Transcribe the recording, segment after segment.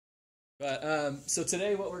So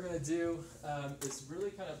today what we're going to do is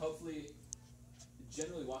really kind of hopefully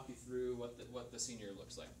generally walk you through what the senior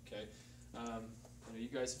looks like, okay? I know you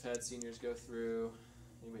guys have had seniors go through.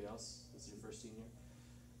 Anybody else? This is your first senior?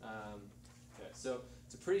 Okay, so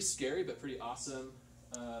it's a pretty scary but pretty awesome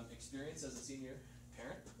experience as a senior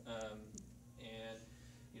parent. And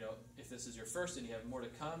you know, if this is your first and you have more to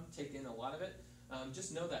come, take in a lot of it.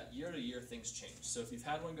 Just know that year to year things change. So if you've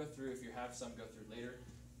had one go through, if you have some go through later,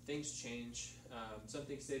 things change. Some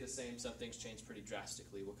things stay the same, some things change pretty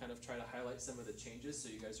drastically. We'll kind of try to highlight some of the changes so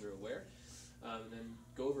you guys are aware. And then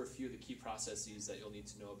go over a few of the key processes that you'll need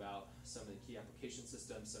to know about, some of the key application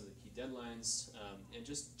systems, some of the key deadlines, and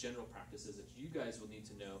just general practices that you guys will need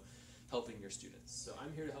to know helping your students. So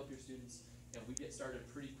I'm here to help your students, and we get started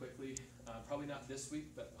pretty quickly. Probably not this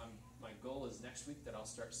week, but my goal is next week that I'll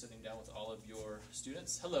start sitting down with all of your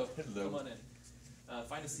students. Hello. Hello. Come on in.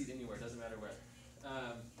 Find a seat anywhere, doesn't matter where.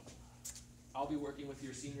 I'll be working with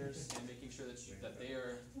your seniors and making sure that they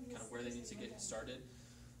are kind of where they need to get started.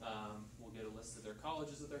 We'll get a list of their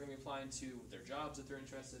colleges that they're going to be applying to, their jobs that they're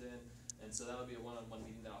interested in, and so that'll be a one-on-one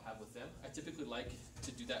meeting that I'll have with them. I typically like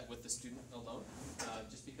to do that with the student alone,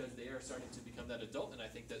 just because they are starting to become that adult, and I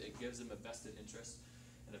think that it gives them a vested interest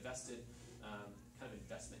and a vested kind of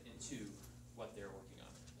investment into what they're working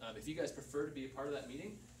on. If you guys prefer to be a part of that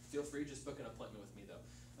meeting, feel free, just book an appointment with me though,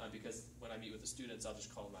 because when I meet with the students, I'll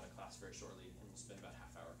just call them out of class very shortly, and we'll spend about a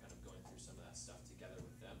half hour kind of going through some of that stuff together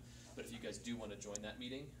with them. But if you guys do want to join that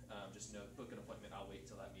meeting, just know, book an appointment. I'll wait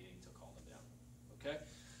till that meeting to call them down. Okay?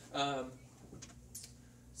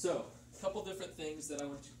 So, a couple different things that I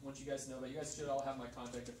want you guys to know about. You guys should all have my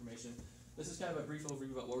contact information. This is kind of a brief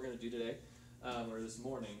overview about what we're going to do today, or this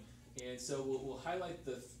morning. And so we'll highlight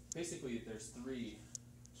basically there's three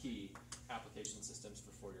key application systems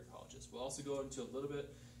for four-year colleges. We'll also go into a little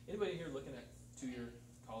bit, anybody here looking at two-year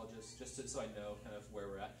colleges, just so I know kind of where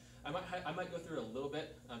we're at. I might go through it a little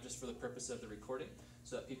bit just for the purpose of the recording,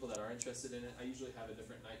 so that people that are interested in it, I usually have a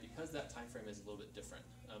different night because that time frame is a little bit different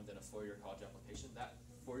than a four-year college application. That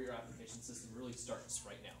four-year application system really starts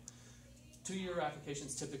right now. Two-year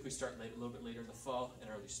applications typically start a little bit later in the fall and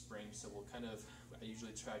early spring, so I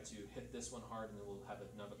usually try to hit this one hard, and then we'll have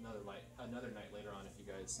another night later on if you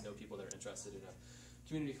guys know people that are interested in a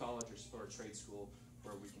community college or a trade school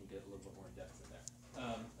where we can get a little bit more in depth in there.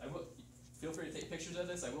 Feel free to take pictures of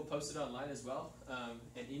this. I will post it online as well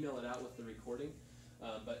and email it out with the recording.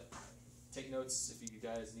 But take notes if you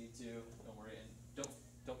guys need to. Don't worry, and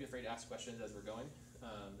don't be afraid to ask questions as we're going.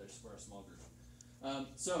 We're a small group.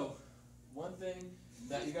 So one thing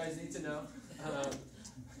that you guys need to know,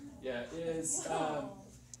 is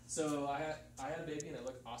so I had a baby and it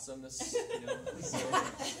looked awesome. So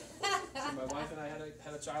my wife and I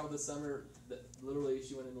had a child this summer that literally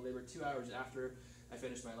she went into labor 2 hours after I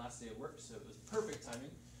finished my last day of work, so it was perfect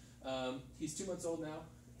timing. He's 2 months old now.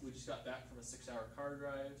 We just got back from a 6-hour car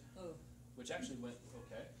drive, which actually went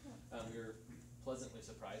okay. We were pleasantly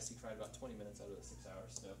surprised. He cried about 20 minutes out of the 6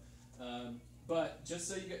 hours. So, but just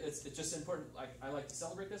so you guys, it's just important. I like to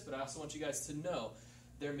celebrate this, but I also want you guys to know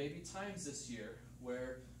there may be times this year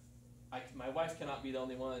where my wife cannot be the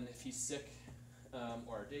only one. If he's sick,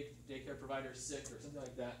 or our daycare provider is sick, or something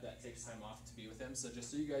like that, that takes time off to be with him. So just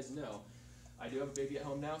so you guys know, I do have a baby at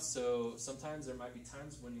home now, so sometimes there might be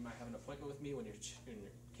times when you might have an appointment with me, when your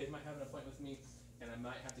kid might have an appointment with me, and I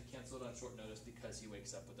might have to cancel it on short notice because he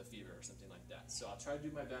wakes up with a fever or something like that. So I'll try to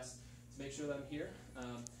do my best to make sure that I'm here,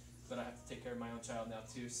 but I have to take care of my own child now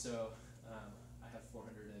too, so I have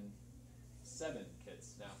 407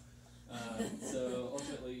 kids now. So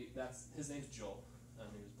ultimately, his name's Joel.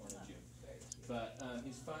 He was born in June. But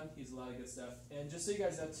he's fun. He's a lot of good stuff. And just so you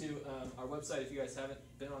guys know too, our website, if you guys haven't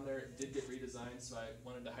been on there, did get redesigned. So I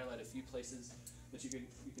wanted to highlight a few places that you can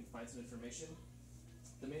find some information.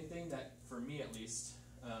 The main thing that, for me at least,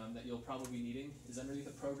 that you'll probably be needing is underneath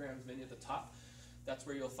the programs menu at the top. That's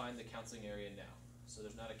where you'll find the counseling area now. So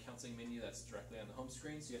there's not a counseling menu that's directly on the home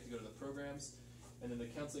screen. So you have to go to the programs. And then the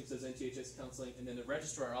counseling says NTHS counseling, and then the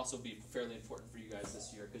registrar also be fairly important for you guys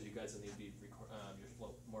this year because you guys will need to be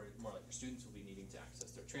more like your students will be needing to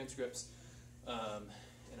access their transcripts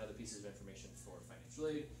and other pieces of information for financial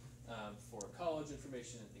aid, for college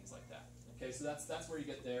information, and things like that. Okay, so that's where you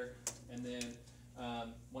get there, and then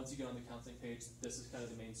once you get on the counseling page, this is kind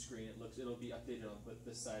of the main screen. It'll be updated on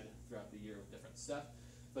this side throughout the year with different stuff,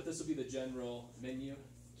 but this will be the general menu.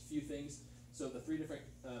 A few things. So the three different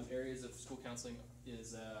areas of school counseling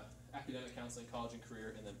is academic counseling, college and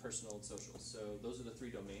career, and then personal and social. So those are the three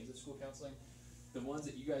domains of school counseling. The ones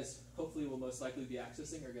that you guys hopefully will most likely be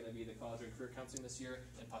accessing are going to be the college and career counseling this year,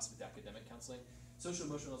 and possibly the academic counseling. Social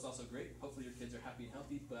emotional is also great. Hopefully your kids are happy and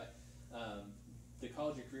healthy, but The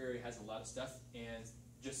college and career area has a lot of stuff, and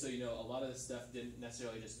just so you know, a lot of this stuff didn't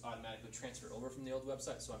necessarily just automatically transfer over from the old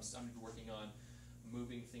website, so I'm going to be working on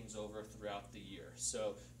moving things over throughout the year.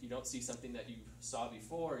 So if you don't see something that you saw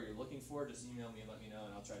before or you're looking for, just email me and let me know,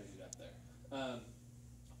 and I'll try to do that there.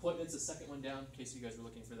 Appointments, the second one down, in case you guys were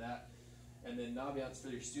looking for that. And then Naviance for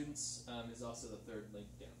your students is also the third link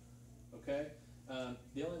down. Okay?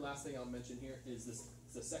 The only last thing I'll mention here is this.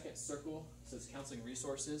 The second circle says counseling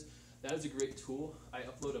resources. That is a great tool. I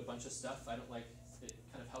upload a bunch of stuff. I don't like it.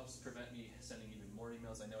 Kind of helps prevent me sending even more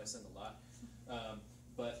emails. I know I send a lot,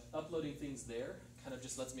 but uploading things there kind of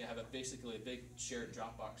just lets me have basically a big shared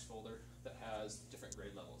Dropbox folder that has different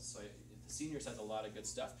grade levels. So the seniors has a lot of good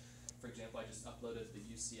stuff. For example, I just uploaded the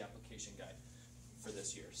UC application guide for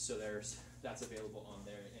this year. So that's available on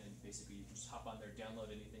there, and basically you can just hop on there,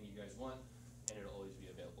 download anything you guys want, and it'll always be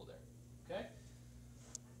available there. Okay?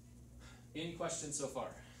 Any questions so far?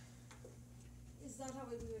 Is that how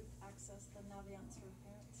we would access the Naviance for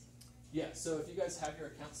parents? Yeah, so if you guys have your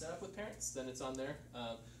account set up with parents, then it's on there.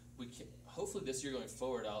 Hopefully this year going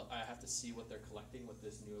forward, I have to see what they're collecting with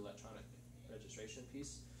this new electronic registration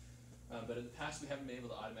piece. But in the past, we haven't been able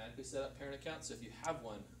to automatically set up parent accounts. So if you have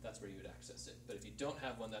one, that's where you would access it. But if you don't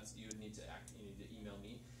have one, you would need to email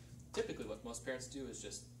me. Typically, what most parents do is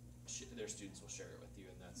just their students will share it with you,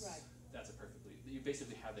 and that's a perfectly. You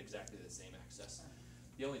basically have exactly the same access.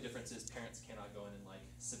 The only difference is parents cannot go in and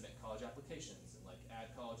submit college applications and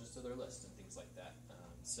add colleges to their list and things like that.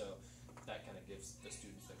 So that kind of gives the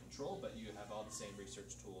students the control, but you have all the same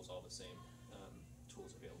research tools, all the same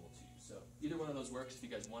tools available to you. So either one of those works. If you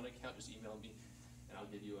guys want an account, just email me, and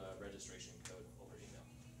I'll give you a registration code over email.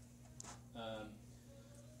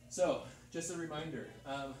 So just a reminder,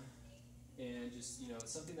 and just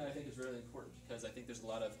something that I think is really important, because I think there's a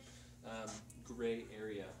lot of gray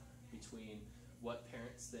area between what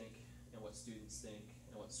parents think and what students think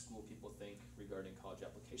and what school people think regarding college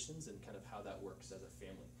applications and kind of how that works as a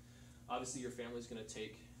family. Obviously, your family is going to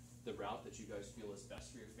take the route that you guys feel is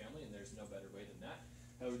best for your family, and there's no better way than that.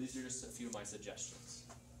 However, these are just a few of my suggestions.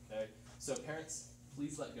 Okay, so parents,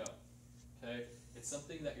 please let go. Okay, it's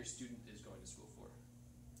something that your student is going to school for.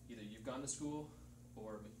 Either you've gone to school,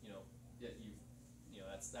 or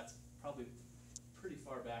that's probably pretty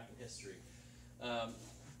far back in history.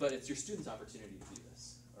 But it's your student's opportunity to do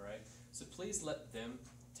this. All right, so please let them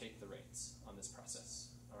take the reins on this process.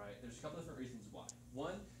 All right, there's a couple different reasons why.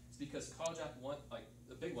 One is because college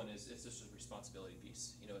the big one is it's just a responsibility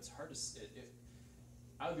piece. It's hard to.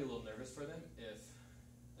 I would be a little nervous for them if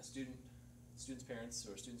a student's parents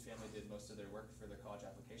or student's family did most of their work for their college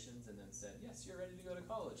applications and then said, yes, you're ready to go to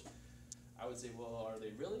college. I would say, well, are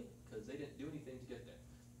they really? Because they didn't do anything to get there.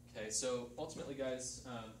 Okay, so ultimately, guys,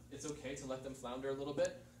 it's okay to let them flounder a little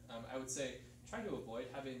bit. I would say try to avoid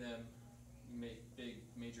having them make big,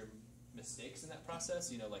 major mistakes in that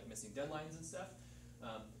process, like missing deadlines and stuff.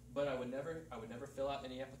 But I would never fill out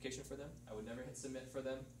any application for them. I would never hit submit for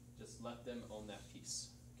them. Just let them own that piece.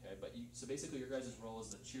 Okay, so basically your guys' role is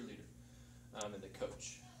the cheerleader and the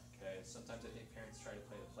coach. Okay, sometimes I think parents try to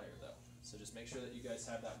play the player though. So just make sure that you guys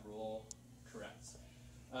have that role correct.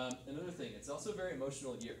 Another thing, it's also a very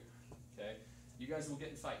emotional year. Okay, you guys will get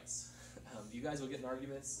in fights. You guys will get in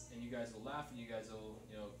arguments, and you guys will laugh, and you guys will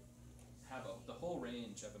have the whole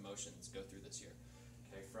range of emotions go through this year.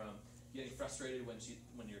 Okay, from getting frustrated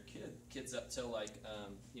when your kid's up till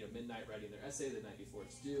midnight writing their essay the night before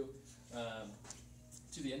it's due,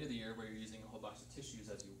 to the end of the year where you're using a whole box of tissues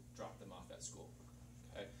as you drop them off at school.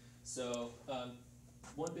 Okay, so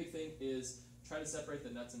one big thing is try to separate the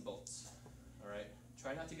nuts and bolts. All right,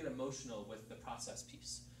 try not to get emotional with the process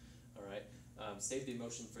piece. All right, save the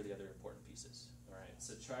emotion for the other important pieces. All right,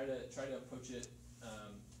 so try to approach it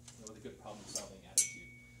with a good problem-solving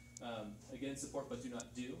attitude. Again, support but do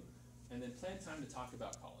not do. And then plan time to talk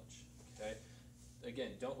about college. Okay.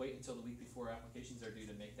 Again, don't wait until the week before applications are due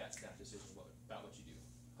to make that snap decision about what you do.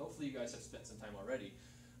 Hopefully, you guys have spent some time already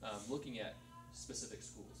looking at specific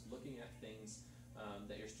schools, looking at things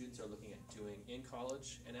that your students are looking at doing in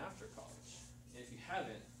college and after college. And if you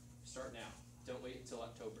haven't, start now. Don't wait until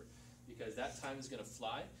October, because that time is going to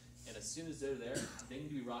fly. And as soon as they're there, they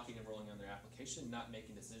need to be rocking and rolling on their application, not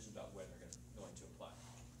making decisions about where they're going to apply.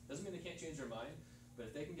 Doesn't mean they can't change their mind. But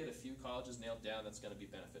if they can get a few colleges nailed down, that's going to be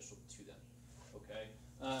beneficial to them. Okay.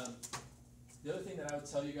 The other thing that I would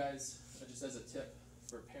tell you guys, just as a tip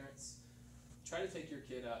for parents, try to take your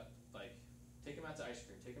kid out, take them out to ice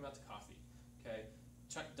cream, take them out to coffee. Okay.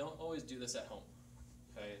 Don't always do this at home.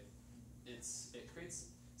 Okay. It creates.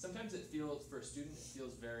 Sometimes it feels, for a student, it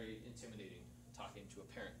feels very intimidating talking to a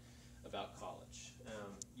parent about college.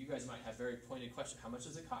 You guys might have very pointed questions. How much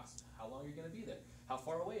does it cost? How long are you going to be there? How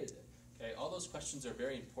far away is it? Okay, all those questions are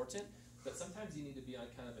very important, but sometimes you need to be on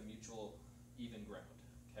kind of a mutual even ground.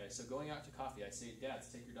 Okay, so going out to coffee, I say, dads,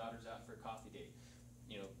 take your daughters out for a coffee date.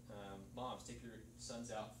 Moms, take your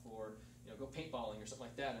sons out for, go paintballing or something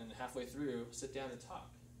like that, and halfway through, sit down and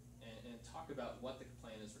talk. And talk about what the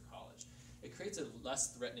plan is for college. It creates a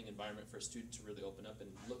less threatening environment for a student to really open up and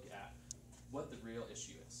look at what the real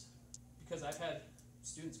issue is. Because I've had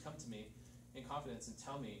students come to me in confidence and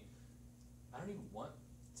tell me, I don't even want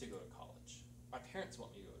to go to college. My parents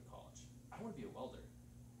want me to go to college. I want to be a welder.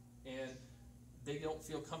 And they don't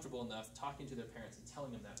feel comfortable enough talking to their parents and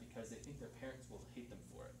telling them that because they think their parents will hate them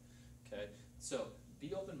for it. Okay? So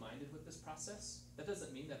be open-minded with this process. That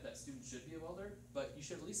doesn't mean that that student should be a welder, but you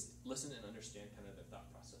should at least listen and understand kind of the thought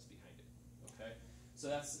process behind it. Okay? So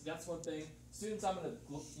that's one thing. Students, I'm going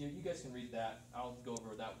to, you guys can read that. I'll go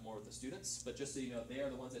over that more with the students, but just so you know, they are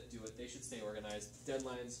the ones that do it. They should stay organized.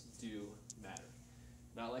 Deadlines do matter.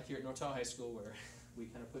 Not like here at North Tahoe High School where we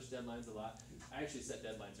kind of push deadlines a lot. I actually set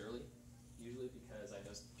deadlines early, usually because I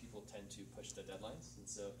know people tend to push the deadlines, and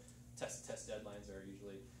so test deadlines are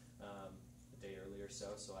usually a day early or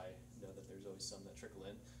so I know that there's always some that trickle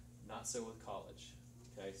in. Not so with college.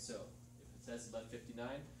 Okay, so if it says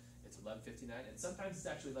 11:59, it's 11:59, and sometimes it's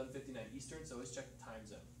actually 11:59 Eastern, so always check the time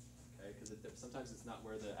zone. Okay, because sometimes it's not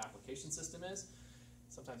where the application system is,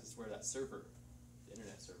 sometimes it's where that server, the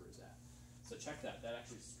internet server is at. So check that. That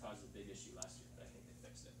actually caused a big issue last year, but I think they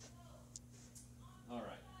fixed it. All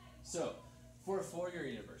right. So for a four-year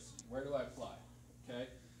university, where do I apply? Okay,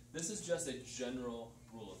 this is just a general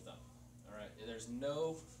rule of thumb. All right, there's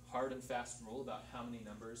no hard and fast rule about how many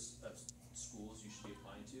numbers of schools you should be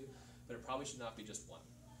applying to, but it probably should not be just one.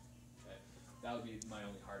 Okay, that would be my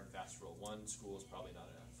only hard and fast rule. One school is probably not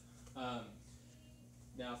enough.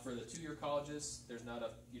 Now, for the two-year colleges,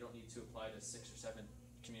 you don't need to apply to 6 or 7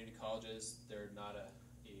 community colleges. They're not a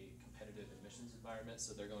competitive admissions environment,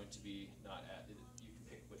 so they're going to be not at. You can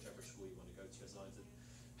pick whichever school you want to go to as long as it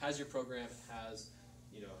has your program, it has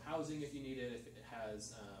housing if you need it, if it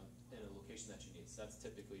has in a location that you need. So that's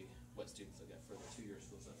typically what students look at for the two-year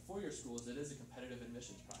schools. The four-year schools, it is a competitive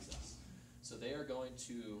admissions process. So they are going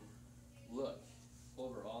to look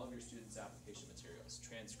over all of your students' application materials,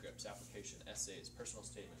 transcripts, application, essays, personal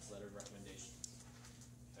statements, letter of recommendations.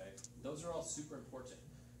 Okay, those are all super important.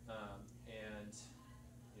 And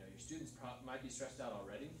your students might be stressed out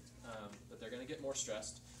already, but they're going to get more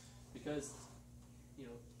stressed because you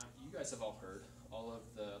guys have all heard all of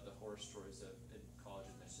the horror stories of college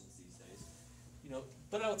admissions these days.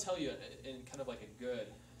 But I'll tell you in kind of like a good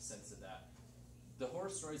sense of that, the horror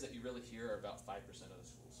stories that you really hear are about 5% of the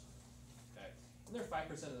schools. Okay, and there are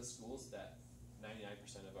 5% of the schools that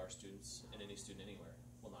 99% of our students and any student anywhere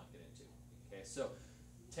will not get into. Okay, so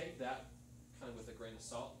take that kind of with a grain of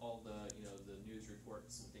salt. All the the news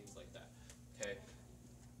reports and things like that. Okay,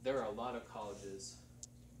 there are a lot of colleges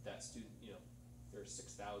that there are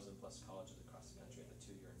 6,000 plus colleges across the country at the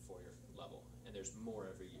 2-year and 4-year level, and there's more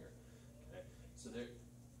every year. Okay, so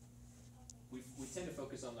we tend to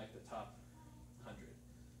focus on like the top 100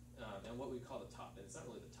 and what we call the top, and it's not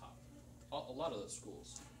really the top. A lot of those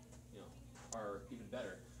schools, are even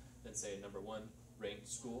better than say a number 1 ranked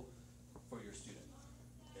school for your student.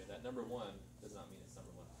 Okay, that number 1 does not mean it's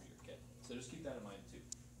number 1 for your kid. So just keep that in mind too.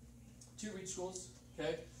 2 reach schools,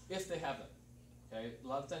 okay, if they have them. Okay, a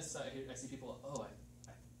lot of times I see people,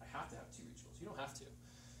 I have to have 2 reach schools. You don't have to.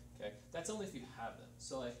 Okay, that's only if you have them.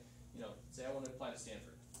 So like, say I want to apply to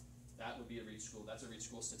Stanford. That would be a reach school. That's a reach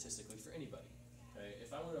school statistically for anybody. Okay,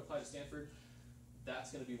 if I want to apply to Stanford,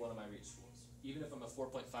 that's going to be one of my reach schools. Even if I'm a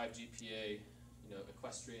 4.5 GPA,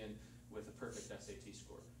 equestrian with a perfect SAT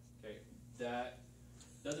score. Okay, that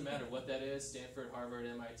doesn't matter what that is. Stanford, Harvard,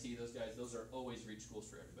 MIT, those are always reach schools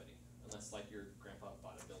for everybody, unless like your grandpa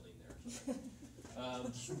bought a building there or something.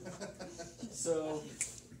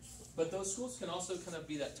 But those schools can also kind of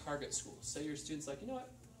be that target school. Say your student's like, I don't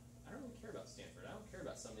really care about Stanford. I don't care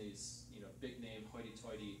about some of these, big name,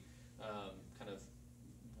 hoity-toity, kind of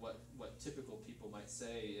what typical people might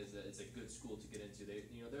say is a good school to get into.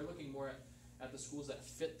 They're looking more at the schools that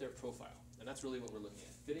fit their profile, and that's really what we're looking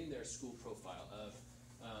at, fitting their school profile of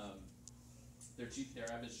their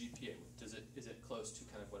average GPA. Is it close to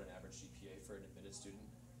kind of what an average GPA for an admitted student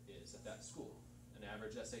is at that school? An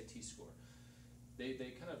average SAT score. They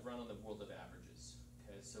kind of run on the world of averages.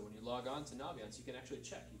 Okay, so when you log on to Naviance, you can actually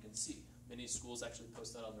check. You can see. Many schools actually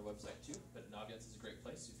post that on their website too, but Naviance is a great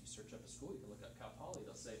place. If you search up a school, you can look at Cal Poly.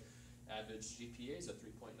 They'll say average GPA is a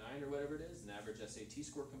 3.9 or whatever it is, and average SAT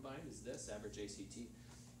score combined is this, average ACT.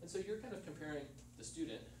 And so you're kind of comparing the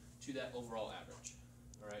student to that overall average.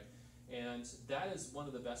 All right, and that is one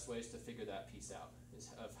of the best ways to figure that piece out, is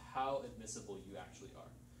of how admissible you actually are.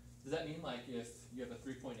 Does that mean like if you have a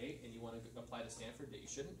 3.8 and you want to apply to Stanford that you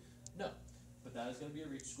shouldn't? No, but that is going to be a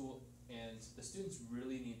reach school, and the students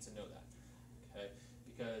really need to know that, okay?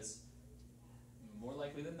 Because more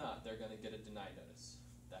likely than not, they're going to get a denied notice.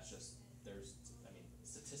 That's just,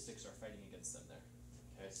 statistics are fighting against them there.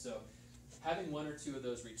 Okay, so having 1 or 2 of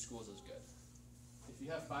those reach schools is good. If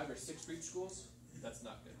you have 5 or 6 reach schools, that's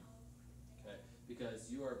not good, okay?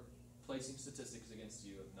 Because you are placing statistics against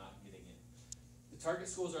you of not getting in. The target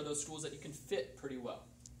schools are those schools that you can fit pretty well,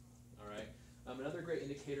 all right? Another great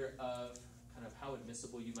indicator of kind of how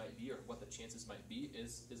admissible you might be or what the chances might be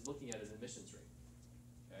is looking at an admissions rate,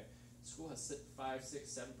 okay? School has 5,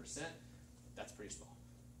 6, 7%, that's pretty small,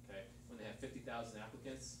 okay? When they have 50,000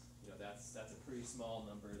 applicants, that's a pretty small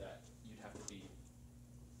number that you'd have to be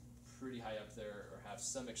pretty high up there or have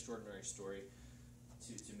some extraordinary story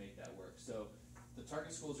to make that work. So the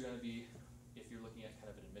target schools are going to be, if you're looking at kind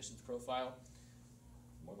of an admissions profile,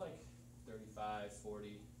 more like 35,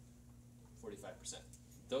 40, 45%.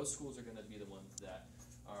 Those schools are going to be the ones that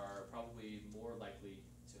are probably more likely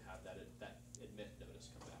to have that admit notice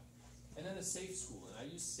come back. And then a safe school, and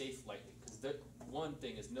I use safe lightly because the one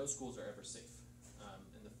thing is no schools are ever safe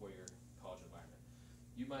in the four-year college environment.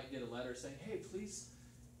 You might get a letter saying, hey, please,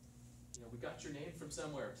 we got your name from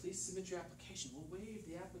somewhere. Please submit your application. We'll waive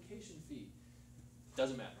the application fee.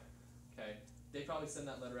 Doesn't matter, okay? They probably send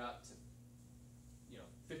that letter out to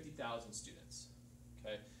 50,000 students,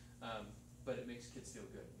 okay? But it makes kids feel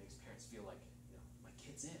good. It makes parents feel like, my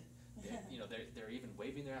kid's in. They're even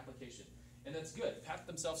waiving their application. And that's good. Pat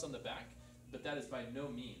themselves on the back, but that is by no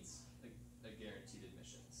means a guaranteed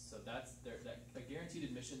admissions. So a guaranteed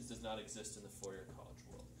admissions does not exist in the four-year college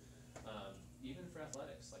world. Even for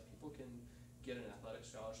athletics, like people can get an athletic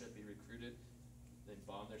scholarship, be recruited, then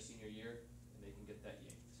bomb their senior year, and they can get that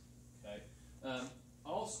yanked, okay?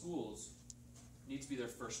 All schools need to be their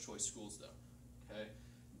first choice schools though, okay?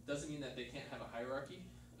 Doesn't mean that they can't have a hierarchy.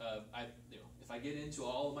 If I get into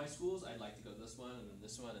all of my schools, I'd like to go to this one, and then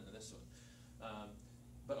this one, and then this one.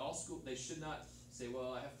 But all schools, they should not say,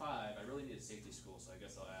 well, I have 5, I really need a safety school, so I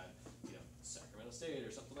guess I'll add, Sacramento State or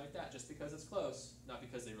something like that, just because it's close. Not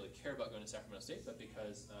because they really care about going to Sacramento State, but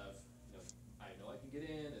because of, I know I can get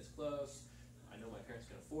in, it's close, I know my parents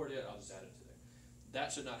can afford it, I'll just add it to there.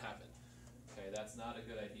 That should not happen. Okay, that's not a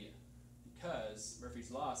good idea. Because Murphy's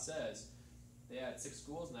Law says they add 6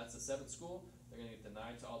 schools and that's the 7th school, they're going to get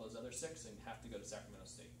denied to all those other 6 and have to go to Sacramento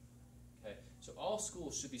State. Okay, so all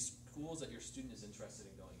schools should be schools that your student is interested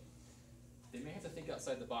in going in. They may have to think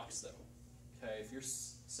outside the box though. Okay, if your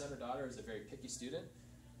son or daughter is a very picky student,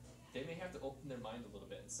 they may have to open their mind a little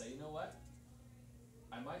bit and say, you know what,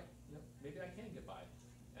 I might, maybe I can get by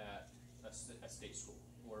at a state school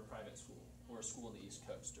or a private school or a school on the East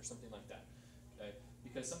Coast or something like that. Okay,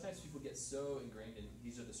 because sometimes people get so ingrained in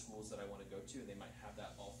these are the schools that I want to go to, and they might have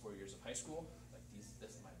that all 4 years of high school. Like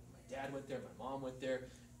my dad went there, my mom went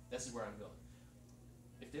there. This is where I'm going.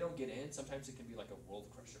 If they don't get in, sometimes it can be like a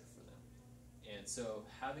world crusher for them. And so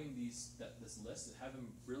having this list and have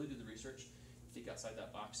them really do the research, think outside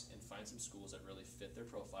that box, and find some schools that really fit their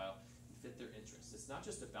profile and fit their interests. It's not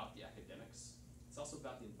just about the academics; it's also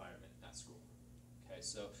about the environment at school. Okay,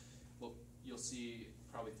 so what you'll see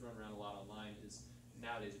probably thrown around a lot online is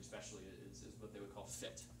nowadays, especially, is what they would call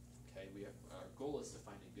fit. Okay, our goal is to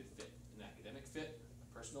find a good fit, an academic fit,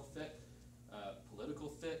 a personal fit, political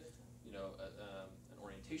fit, an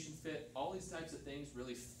orientation fit. All these types of things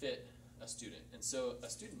really fit a student. And so a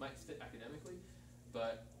student might fit academically,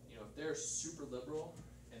 but if they're super liberal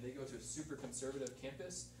and they go to a super conservative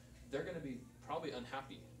campus, they're going to be probably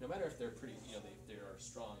unhappy, no matter if they're pretty, they are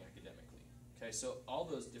strong academically. Okay, so all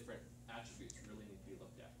those different attributes really need to be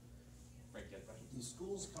looked at. Frank, you had a question? Do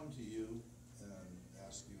schools come to you and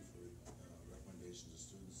ask you for recommendations of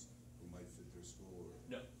students who might fit their school? Or?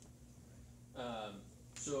 No.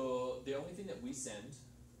 So the only thing that we send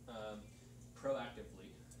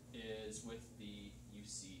proactively is with the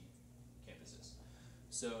UC campuses.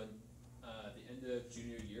 So at the end of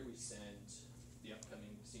junior year, we send the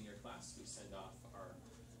upcoming senior class, we send off our,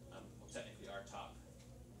 technically our top,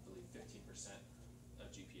 I believe 15%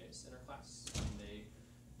 of GPAs in our class. And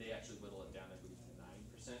they actually whittle it down, I believe, to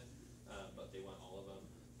 9%, but they want all of them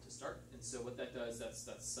to start. And so what that does, that's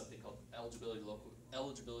something called eligibility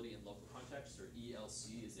in local context, or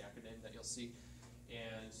ELC is the acronym that you'll see.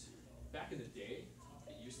 And back in the day,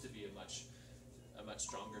 it used to be a much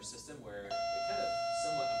stronger system where it kind of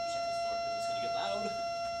somewhat, I'm shut this door because it's going to get loud.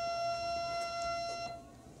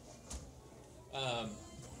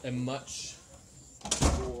 A much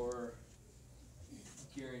more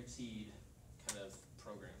guaranteed kind of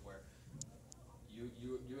program where if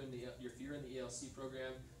you're in the ELC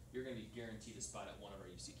program, you're going to be guaranteed a spot at one of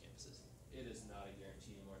our UC campuses. It is not a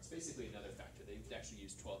guarantee anymore. It's basically another factor. They've actually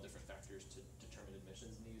used 12 different factors to determine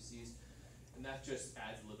admissions in the UCs, and that just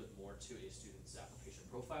adds a little bit more to a student's application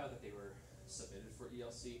profile that they were submitted for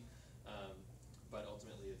ELC, but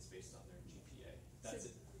ultimately it's based on their GPA.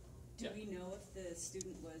 That's it. Do we know if the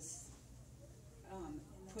student was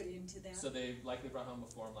put into that? So they likely brought home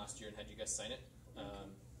a form last year and had you guys sign it.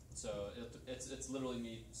 So it's literally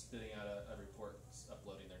me spitting out a report,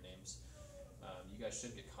 uploading their names. You guys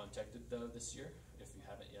should get contacted though this year if you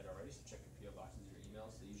haven't yet already. So check your PO boxes, your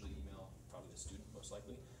emails. They usually email probably the student most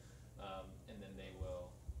likely, and then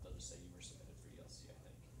they'll just say you were submitted for ELC. I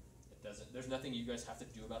think it doesn't. There's nothing you guys have to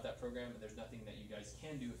do about that program, and there's nothing that you guys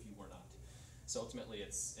can do if you were not. So ultimately,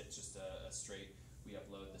 it's just a straight. We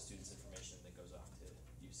upload the student's information that goes off to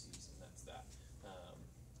UCs, and that's that.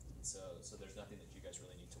 And so there's nothing that you guys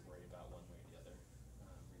really need to worry about one way or the other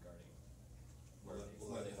regarding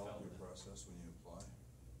Will where that they help fell. your process when you apply?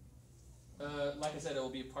 Like I said,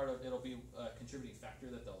 it'll be a contributing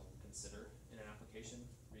factor that they'll consider in an application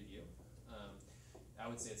review. I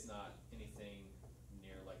would say it's not anything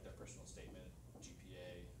near like their personal statement,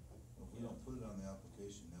 GPA. Well, if we don't put it on the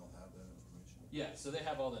application, they'll have that information. Yeah, so they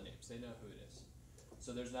have all the names. They know who it is.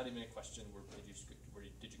 So there's not even a question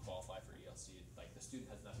did you qualify for ELC? Like the student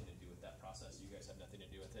has nothing to do with that process. You guys have nothing to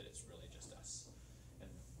do with it. It's really just us, and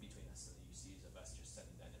between us and the UCs of us just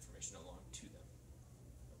sending that information along to them.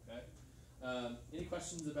 Okay. Any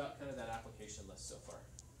questions about kind of that application list so far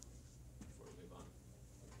before we move on?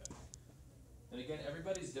 Okay. And again,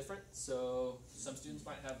 everybody's different. So some students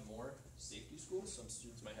might have more safety schools. Some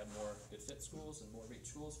students might have more good fit schools and more reach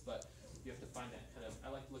schools. But you have to find that kind of.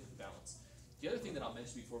 I like to look at the balance. The other thing that I'll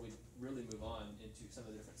mention before we really move on into some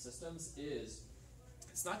of the different systems is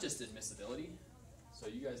it's not just admissibility. So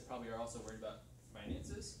you guys probably are also worried about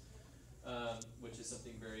finances, which is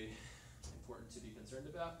something very important to be concerned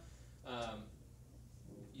about.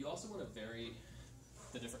 You also want to vary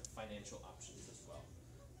the different financial options as well.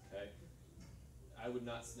 Okay, I would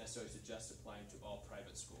not necessarily suggest applying to all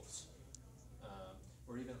private schools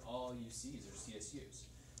or even all UCs or CSUs,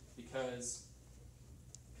 because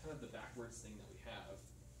kind of the backwards thing that we have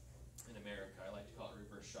in America, I like to call it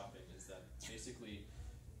reverse shopping, is that basically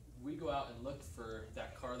we go out and look for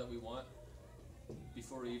that car that we want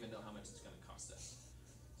before we even know how much it's going to cost us.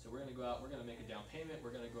 So we're going to go out, we're going to make a down payment, we're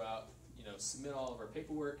going to go out, submit all of our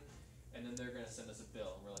paperwork, and then they're going to send us a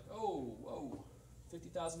bill, and we're like, oh, whoa, $50,000,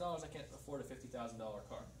 I can't afford a $50,000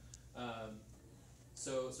 car.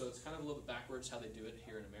 So it's kind of a little bit backwards how they do it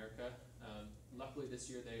here in America. Luckily this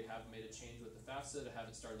year they have made a change with the FAFSA to have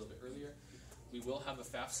it start a little bit earlier. We will have a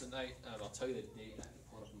FAFSA night. I'll tell you the date. I can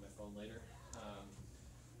pull it up on my phone later.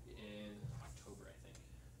 In October, I think,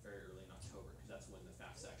 very early in October, because that's when the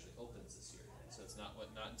FAFSA actually opens this year. So it's not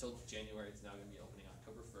until January. It's now going to be opening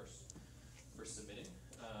October 1st for submitting,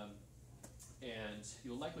 and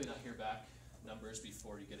you'll likely not hear back numbers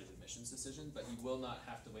before you get an admissions decision, but you will not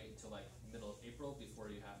have to wait until like middle of April before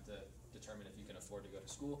you have to determine if you can afford to go to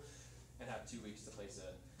school, and have 2 weeks to place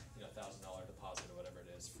a $1,000 deposit or whatever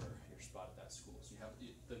it is for your spot at that school. So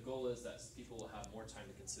the goal is that people will have more time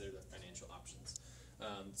to consider their financial options.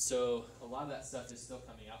 So a lot of that stuff is still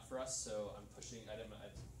coming out for us. So I'm pushing. I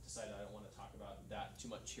decided I don't want to talk about that too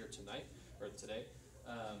much here tonight or today,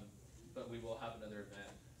 but we will have another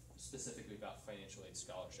event specifically about financial aid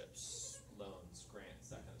scholarships, loans,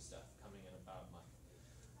 grants, that kind of stuff coming in about a month.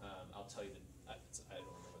 I'll tell you I don't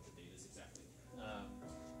remember what the date is exactly.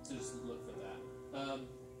 So just look for that.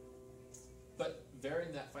 But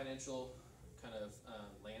varying that financial kind of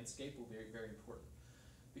landscape will be very, very important,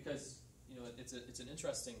 because it's an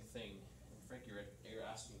interesting thing. And Frank, you were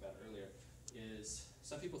asking about earlier, is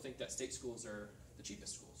some people think that state schools are the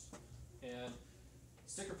cheapest schools, and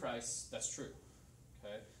sticker price, that's true.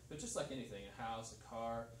 Okay, but just like anything, a house, a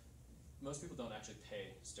car, most people don't actually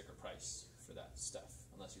pay sticker price for that stuff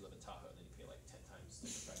unless you live in Tahoe, and then you pay like 10 times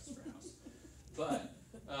sticker price for a house. But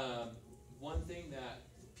one thing that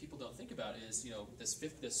people don't think about is,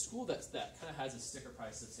 this school that kind of has a sticker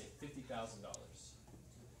price of say $50,000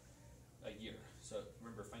 a year. So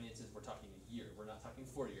remember, finances, we're talking a year. We're not talking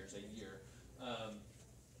 4 years, a year.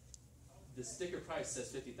 The sticker price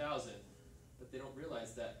says $50,000, but they don't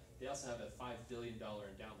realize that they also have a $5 billion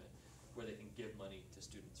endowment where they can give money to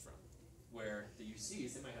students from. Where the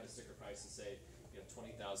UCs, they might have a sticker price and say,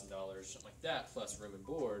 $20,000, something like that, plus room and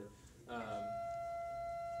board.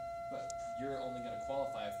 But you're only going to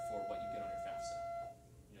qualify for what you get on your FAFSA.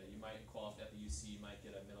 You might qualify at the UC, you might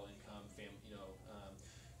get a middle income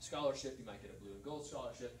scholarship, you might get a blue and gold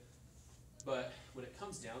scholarship. But when it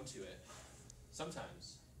comes down to it,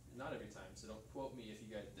 sometimes, not every time, so don't quote me if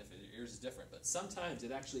yours is different, but sometimes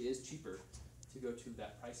it actually is cheaper to go to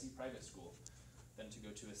that pricey private school than to go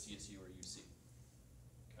to a CSU or UC.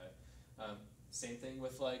 Okay? Same thing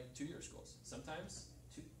with like 2-year schools. Sometimes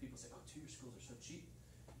people say, oh, 2-year schools are so cheap,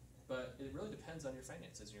 but it really depends on your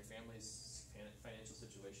finances and your family's financial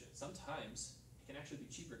situation. Sometimes it can actually be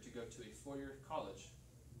cheaper to go to a 4-year college,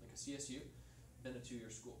 like a CSU, than a 2-year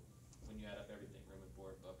school when you add up everything, room and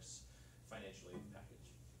board, books, financial aid package.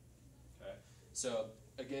 Okay? So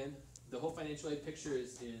again, the whole financial aid picture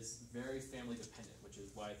is very family dependent, which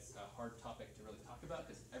is why it's a hard topic to really talk about,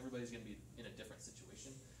 because everybody's going to be in a different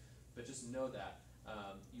situation. But just know that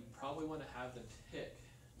you probably want to have them pick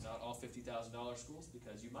not all $50,000 schools,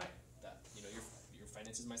 because you might, your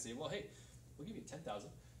finances might say, well, hey, we'll give you $10,000,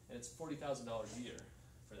 and it's $40,000 a year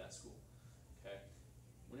for that school. Okay,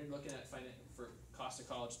 when you're looking at for cost of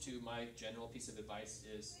college too, my general piece of advice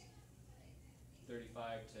is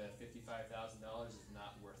 $35,000 to $55,000 is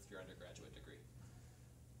not worth your undergraduate degree.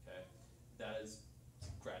 Okay, that is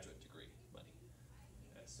graduate degree money.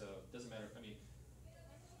 Okay, so it doesn't matter. I mean,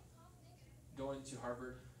 going to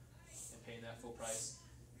Harvard and paying that full price,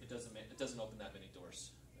 it doesn't open that many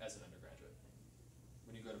doors as an undergraduate.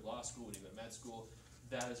 When you go to law school, when you go to med school,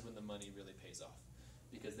 that is when the money really pays off,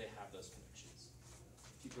 because they have those connections.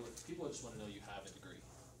 People just want to know you have a degree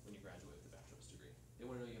when you graduate with a bachelor's degree. They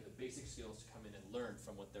want to know you have the basic skills to come in and learn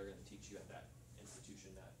from what they're going to teach you at that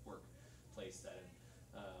institution, that workplace, that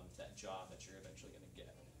job that you're eventually going to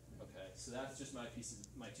get. Okay, so that's just my 2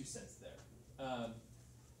 cents there.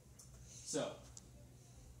 So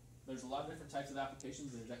there's a lot of different types of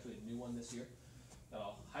applications. There's actually a new one this year that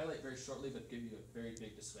I'll highlight very shortly, but give you a very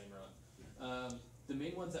big disclaimer on. The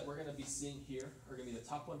main ones that we're going to be seeing here are going to be the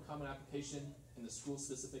top 1 common application and the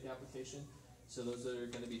school-specific application. So those are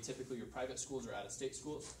going to be typically your private schools or out-of-state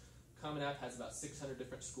schools. Common App has about 600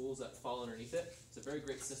 different schools that fall underneath it. It's a very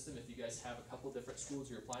great system if you guys have a couple different schools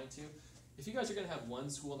you're applying to. If you guys are going to have one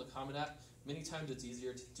school in the Common App, many times it's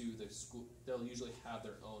easier to do the school. They'll usually have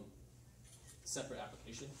their own separate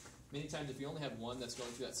application. Many times if you only have one that's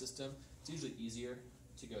going through that system, it's usually easier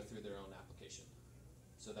to go through their own application.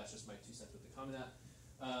 So that's just my 2 cents with the Common App.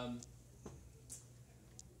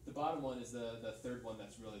 The bottom one is the third one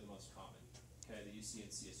that's really the most common, okay, the UC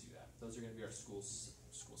and CSU app. Those are going to be our school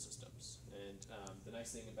systems. And the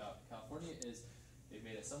nice thing about California is they've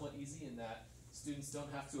made it somewhat easy in that students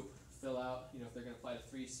don't have to fill out, if they're going to apply to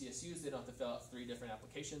 3 CSUs, they don't have to fill out 3 different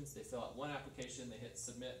applications. They fill out one application, they hit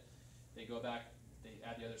submit, they go back, they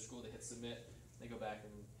add the other school, they hit submit, they go back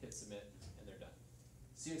and hit submit, and they're done.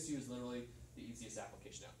 CSU is literally the easiest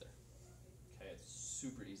application out there. Okay, it's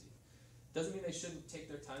super easy. Doesn't mean they shouldn't take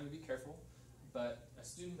their time and be careful, but a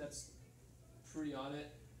student that's pretty on it,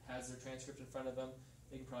 has their transcript in front of them,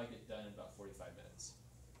 they can probably get done in about 45 minutes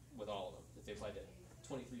with all of them if they applied to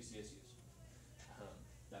 23 CSUs.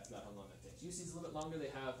 That's about how long that takes. UC is a little bit longer.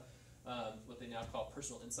 They have what they now call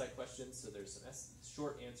personal insight questions. So there's some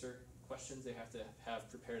short answer questions they have to have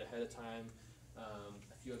prepared ahead of time.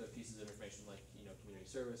 A few other pieces of information like community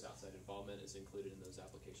service, outside involvement is included in those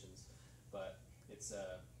applications, but it's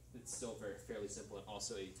still fairly simple, and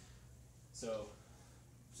also so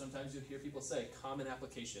sometimes you'll hear people say common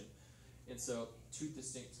application, and so 2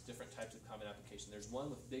 distinct different types of common application. There's one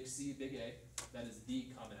with big C, big A, that is the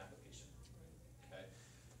common application. Okay.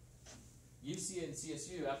 UC and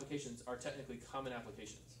CSU applications are technically common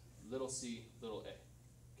applications, little c, little a.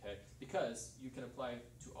 Okay, because you can apply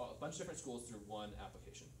to a bunch of different schools through one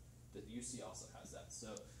application. The UC also has that,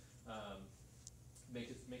 so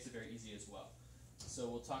makes it very easy as well. So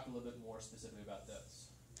we'll talk a little bit more specifically about those.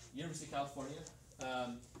 University of California.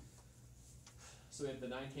 So we have the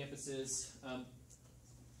 9 campuses.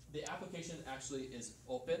 The application actually is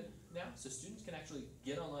open now, so students can actually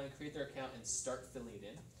get online, create their account, and start filling it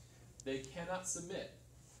in. They cannot submit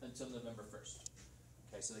until November 1st.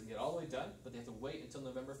 Okay, so they can get all the way done, but they have to wait until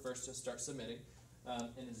November 1st to start submitting,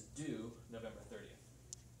 and is due November 30th.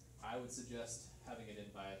 I would suggest having it in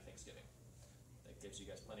by Thanksgiving. That gives you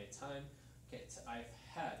guys plenty of time. Okay, I've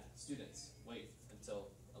had students wait until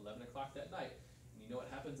 11 o'clock that night, and you know what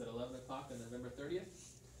happens at 11 o'clock on November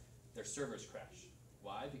 30th? Their servers crash.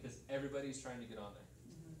 Why? Because everybody's trying to get on there.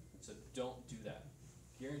 So don't do that.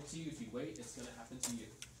 Guarantee you, if you wait, it's going to happen to you.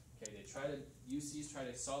 Okay, UCs try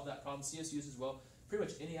to solve that problem, CSUs as well. Pretty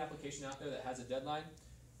much any application out there that has a deadline,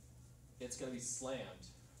 it's going to be slammed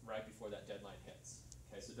right before that deadline hits.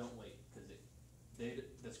 Okay, so don't wait, because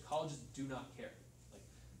the colleges do not care. Like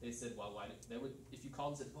they said, well, if you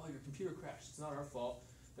called and said, well, your computer crashed, it's not our fault,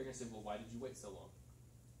 they're going to say, well, why did you wait so long?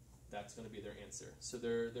 that's going to be their answer. So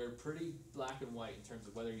they're pretty black and white in terms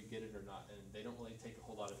of whether you get it or not, and they don't really take a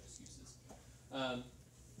whole lot of excuses.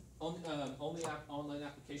 Only online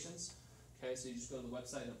applications. Okay, so you just go to the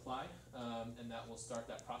website and apply, and that will start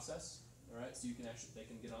that process. All right, so they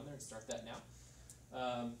can get on there and start that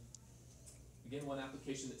now. Again, one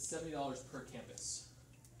application that's $70 per campus.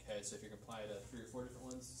 Okay, so if you can apply to 3 or 4 different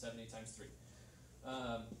ones, 70 times 3.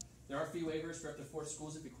 There are fee waivers for up to 4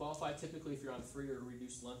 schools if you qualify. Typically, if you're on free or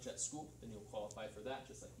reduced lunch at school, then you'll qualify for that,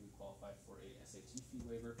 just like you would qualify for a SAT fee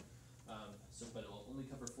waiver. But it will only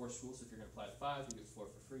cover 4 schools. So if you're going to apply to 5, you get 4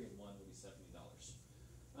 for free, and 1 will be $70.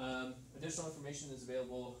 Additional information is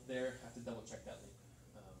available there. I have to double check that link.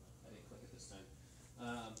 I didn't click it this time,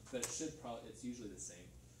 but it's usually the same.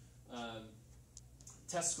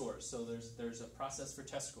 Test scores. So there's a process for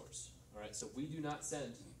test scores. All right. So we do not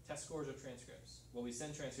send test scores or transcripts. Well, we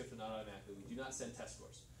send transcripts, but not automatically. We do not send test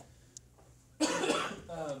scores.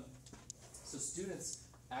 So students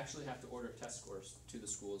actually have to order test scores to the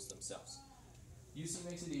schools themselves. UC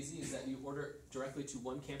makes it easy, is that you order directly to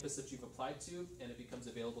one campus that you've applied to, and it becomes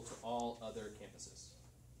available to all other campuses.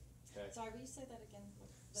 Okay. Sorry, will you say that again?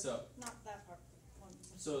 So, not that part. One.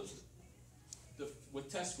 So,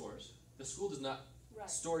 with test scores, the school does not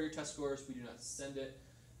store your test scores. We do not send it.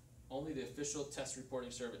 Only the official test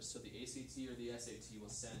reporting service, so the ACT or the SAT, will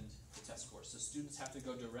send the test scores. So students have to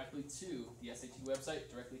go directly to the SAT website,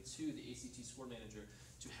 directly to the ACT score manager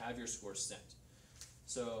to have your scores sent.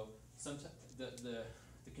 So sometimes the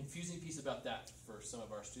confusing piece about that for some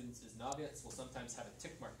of our students is Naviance will sometimes have a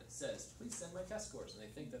tick mark that says, please send my test scores, and they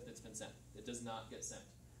think that it's been sent. It does not get sent.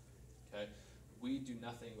 Okay? We do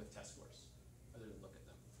nothing with test scores other than look at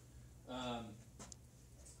them.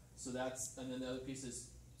 So that's, and then the other piece is,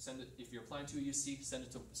 send it if you're applying to a UC.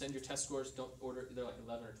 Send your test scores. Don't order. They're like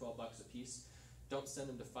 $11 or $12 a piece. Don't send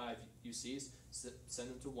them to 5 UCs. Send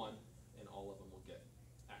them to 1, and all of them will get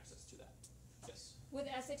access to that. Yes. With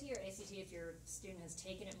SAT or ACT, if your student has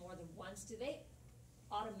taken it more than once, do they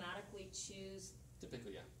automatically choose?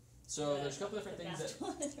 Typically, yeah. So there's a couple different things that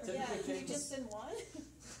typically Yeah, you just in one.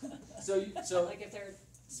 So like if they're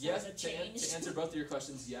yes, to answer both of your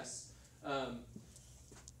questions, yes.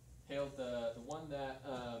 Hale, the one that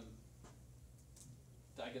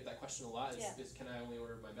I get that question a lot is can I only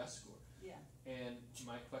order my best score? Yeah. And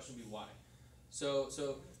my question would be why? So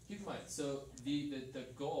keep in mind, so the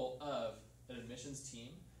goal of an admissions team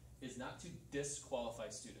is not to disqualify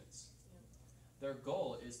students. Their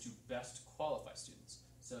goal is to best qualify students.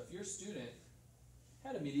 So if your student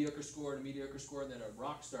had a mediocre score and then a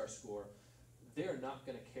rock star score, they're not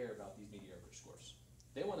going to care about these mediocre scores.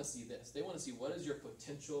 They want to see this. They want to see what is your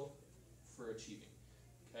potential for achieving.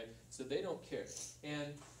 Okay, so they don't care.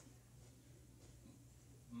 And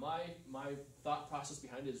my thought process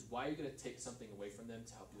behind it is why are you going to take something away from them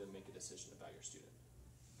to help them make a decision about your student?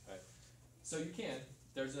 Okay, so you can.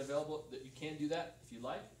 There's an available that you can do that if you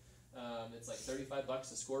like. It's like $35 a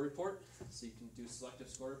score report, so you can do selective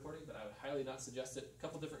score reporting. But I would highly not suggest it. A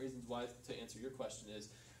couple different reasons why to answer your question is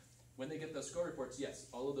when they get those score reports, yes,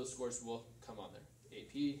 all of those scores will come on there.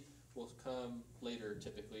 AP will come later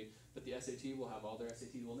typically, but the SAT will have all their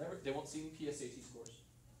SAT. They won't see any PSAT scores.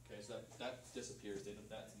 Okay, so that disappears.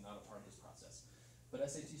 That's not a part of this process. But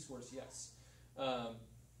SAT scores, yes.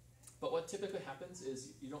 But what typically happens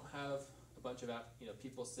is you don't have a bunch of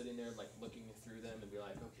people sitting there like looking through them and be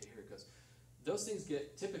like, okay, here it goes. Those things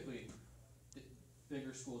get typically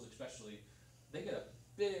bigger schools, especially. They get a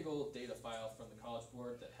big old data file from the College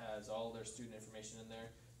Board that has all their student information in there,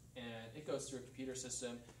 and it goes through a computer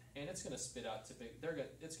system, and it's going to spit out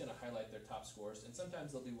it's going to highlight their top scores, and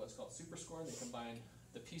sometimes they'll do what's called super score, and they combine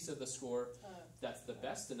the piece of the score that's the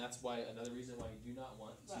best, and that's why another reason why you do not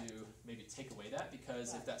want to maybe take away that,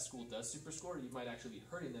 because if that school does super score, you might actually be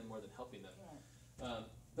hurting them more than helping them.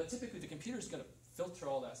 But typically the computer is going to filter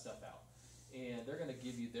all that stuff out, and they're going to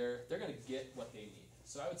give you they're going to get what they need.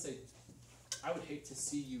 So I would say I would hate to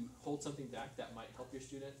see you hold something back that might help your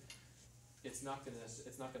student. It's not going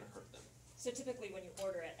to hurt them. So typically when you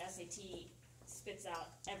order it, SAT spits out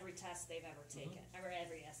every test they've ever taken, or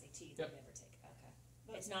every SAT they've ever taken.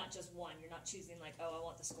 Okay. It's not just one. You're not choosing like, oh, I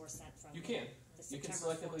want the score sent from. You can. The You can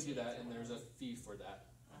selectively do that, and there's a fee for that.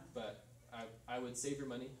 But I would save your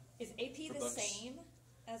money. Is AP the books. same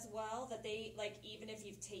as well? That they like even if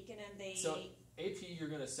you've taken and they. So AP, you're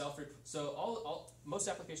going to self-report. So most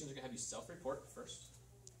applications are going to have you self-report first.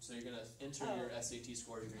 So you're going to enter your SAT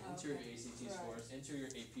scores, you're going to enter your ACT scores, enter your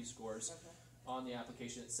AP scores on the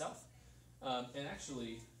application itself. And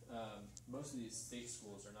actually, most of these state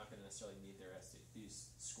schools are not going to necessarily need these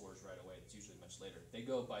scores right away. It's usually much later. They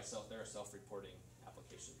go by they're a self-reporting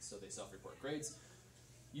application. So they self-report grades.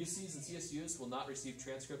 UCs and CSUs will not receive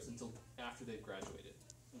transcripts until after they've graduated.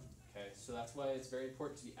 Okay, so that's why it's very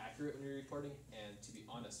important to be accurate when you're reporting and to be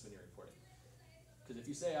honest when you're reporting. Because if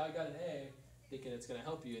you say, I got an A, thinking it's going to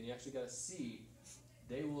help you, and you actually got a C,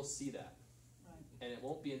 they will see that. Right. And it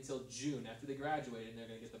won't be until June, after they graduate, and they're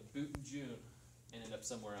going to get the boot in June and end up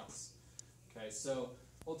somewhere else. Okay, so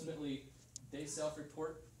ultimately, they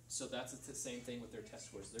self-report, so that's the same thing with their test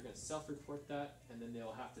scores. They're going to self-report that, and then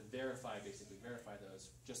they'll have to verify those,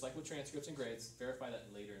 just like with transcripts and grades, verify that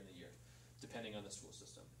later in the year, depending on the school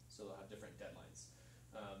system. So they'll have different deadlines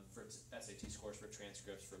for SAT scores, for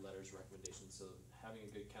transcripts, for letters, recommendations. So having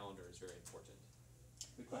a good calendar is very important.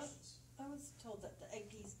 Good questions? I was told that the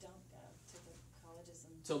APs don't go to the colleges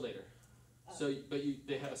Till later. So, but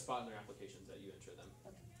they have a spot in their applications that you enter them.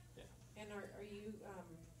 Okay. Yeah. And are you,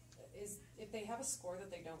 is, if they have a score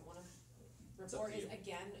that they don't wanna It's up report, to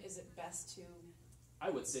you. is it best to, I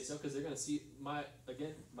would say so, because they're going to see my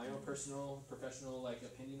own personal, professional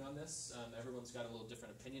opinion on this. Everyone's got a little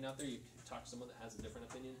different opinion out there. You can talk to someone that has a different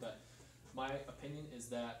opinion, but my opinion is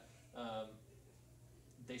that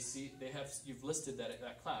you've listed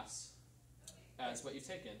that class as what you've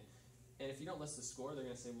taken, and if you don't list the score, they're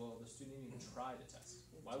going to say, well, the student didn't even try the test.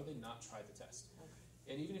 Why would they not try the test?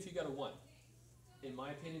 And even if you got a 1, in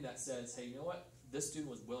my opinion, that says, hey, you know what? This student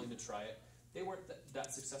was willing to try it. They weren't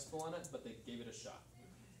that successful on it, but they gave it a shot.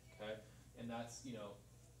 Okay, and that's,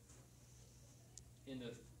 in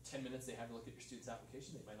the 10 minutes they have to look at your student's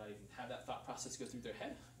application, they might not even have that thought process go through their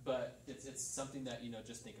head, but it's something that,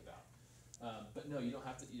 just think about. But no, you don't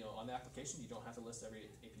have to, on the application, you don't have to list every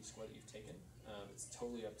AP score that you've taken. It's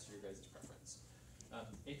totally up to your guys' preference.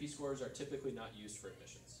 AP scores are typically not used for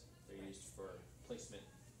admissions. They're used for placement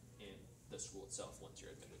in the school itself once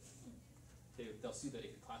you're admitted. They'll see the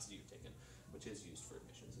AP classes you've taken, which is used for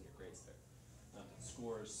admissions and your grades there.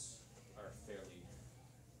 Scores are fairly,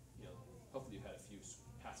 hopefully you've had a few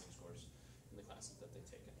passing scores in the classes that they've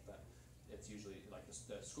taken, but it's usually like the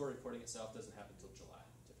score reporting itself doesn't happen until July,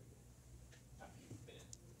 typically, after you've been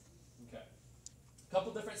in. Okay. A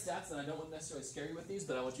couple different stats, and I don't want to necessarily scare you with these,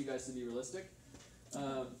 but I want you guys to be realistic.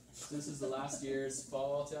 This is the last year's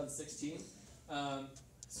fall 2016.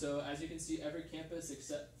 So as you can see, every campus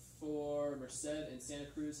except for Merced and Santa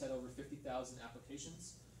Cruz had over 50,000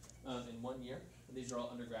 applications in 1 year. And these are all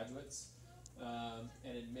undergraduates,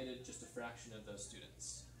 and admitted just a fraction of those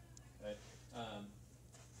students. Okay?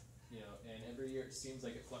 And every year it seems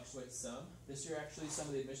like it fluctuates some. This year, actually, some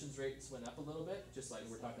of the admissions rates went up a little bit, just like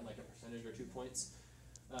we're talking like a percentage or 2 points,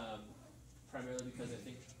 primarily because I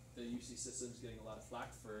think the UC system is getting a lot of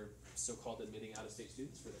flack for so-called admitting out-of-state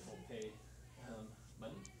students for their home pay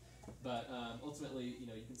money. But ultimately,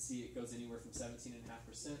 you can see it goes anywhere from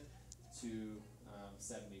 17.5% to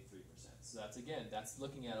 73%. So that's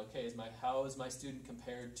looking at, okay, how is my student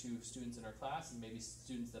compared to students in our class and maybe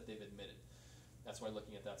students that they've admitted. That's why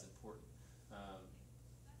looking at that's important.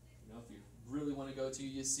 If you really want to go to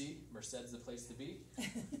UC, Merced's the place to be.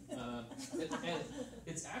 And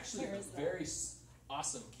it's actually a very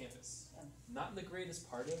awesome campus. Not in the greatest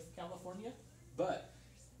part of California, but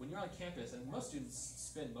when you're on campus, and most students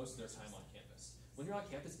spend most of their time on campus, when you're on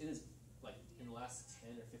campus, it is like in the last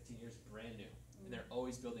 10 or 15 years brand new, and they're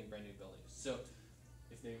always building brand new buildings. So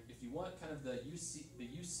if you want kind of the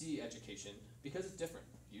UC education, because it's different.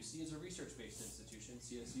 UC is a research-based institution.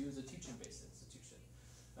 CSU is a teaching-based institution.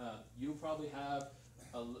 You'll probably have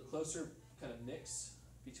a closer kind of mix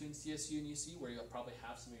between CSU and UC, where you'll probably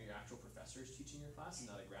have some of your actual professors teaching your class, and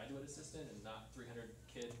not a graduate assistant, and not 300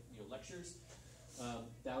 kid lectures.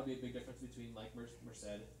 That would be a big difference between like Merced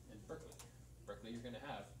and Berkeley. Berkeley, you're going to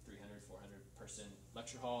have 300, 400 person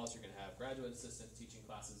lecture halls. You're going to have graduate assistants teaching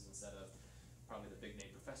classes instead of probably the big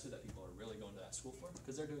name professor that people are really going to that school for,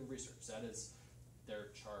 because they're doing research. That is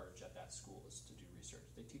their charge at that school, is to do research.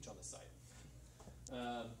 They teach on the site.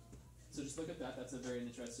 So just look at that. That's a very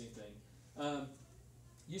interesting thing.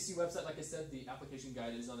 UC website, like I said, the application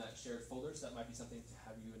guide is on that shared folder, so that might be something to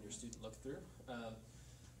have you and your student look through.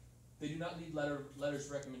 They do not need letters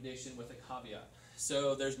of recommendation with a caveat.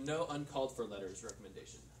 So there's no uncalled for letters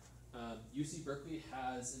recommendation. UC Berkeley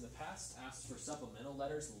has in the past asked for supplemental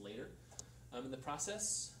letters later in the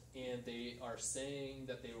process, and they are saying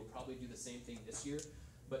that they will probably do the same thing this year,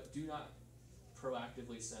 but do not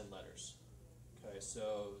proactively send letters. Okay,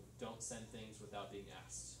 so don't send things without being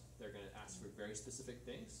asked. They're going to ask for very specific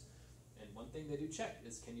things, and one thing they do check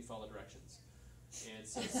is, can you follow directions? And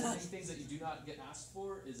so sending things that you do not get asked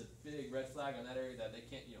for is a big red flag on that area, that they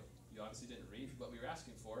can't, you obviously didn't read what we were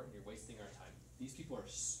asking for, and you're wasting our time. These people are,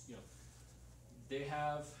 we've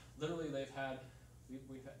had,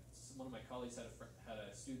 one of my colleagues had a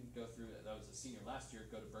student go through, that was a senior last year,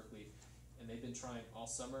 go to Berkeley, and they've been trying all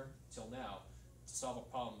summer till now to solve a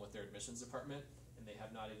problem with their admissions department, and they have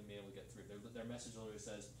not even been able to get through. Their message literally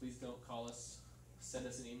says, please don't call us, send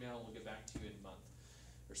us an email, we'll get back to you in a month,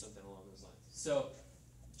 or something along those lines. So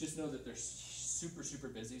just know that they're super, super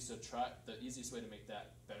busy, so the easiest way to make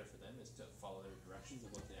that better for them is to follow their directions of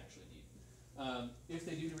what they actually need. If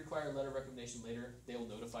they do require a letter of recommendation later, they will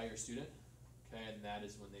notify your student, okay, and that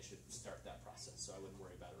is when they should start that process, so I wouldn't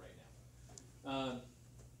worry about it right now.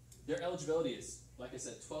 Their eligibility is, like I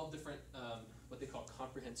said, 12 different, what they call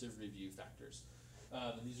comprehensive review factors.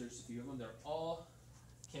 And these are just a few of them. They're all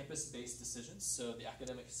campus-based decisions, so the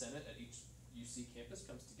academic senate at each UC campus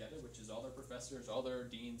comes together, which is all their professors, all their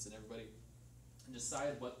deans, and everybody, and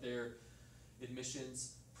decide what their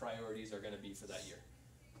admissions priorities are going to be for that year.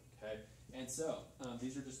 Okay, and so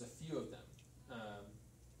these are just a few of them.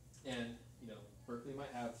 And you know, Berkeley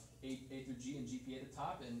might have A through G and GPA at the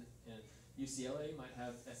top, and UCLA might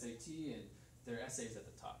have SAT and their essays at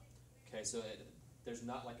the top. Okay, so there's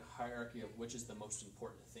not like a hierarchy of which is the most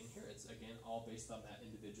important thing here. It's again all based on that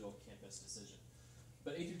individual campus decision.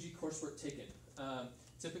 But A through G coursework taken.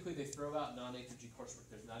 Typically they throw out non-A through G coursework.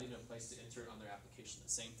 There's not even a place to enter it on their application. The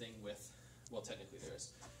same thing with, well, technically there is,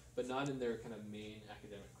 but not in their kind of main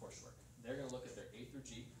academic coursework. They're going to look at their A through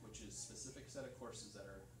G, which is a specific set of courses that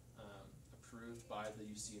are approved by the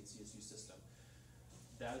UC and CSU system.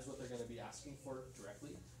 That is what they're going to be asking for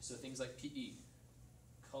directly. So things like PE,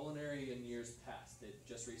 culinary in years past, it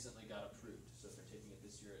just recently got approved. So if they're taking it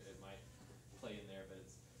this year, it might play in there, but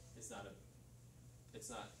it's not,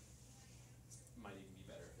 might even be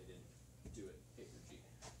better if they didn't do it A through G.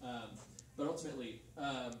 But ultimately,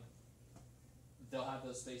 they'll have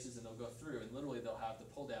those spaces and they'll go through, and literally they'll have the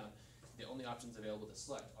pull down. The only options available to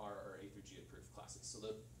select are A through G approved classes. So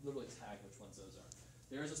they'll literally tag which ones those are.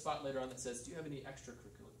 There is a spot later on that says, do you have any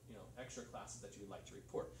extracurricular, extra classes that you would like to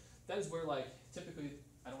report? That is where, like, typically,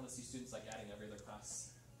 I don't want to see students like adding every other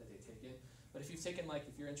class that they take in. But if you've taken, like,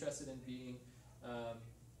 if you're interested in being a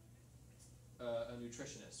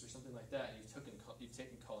nutritionist or something like that, and you've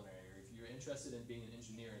taken culinary, or if you're interested in being an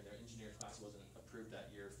engineer and their engineer class wasn't approved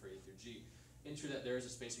that year for A through G, ensure that there is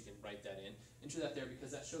a space you can write that in. Enter that there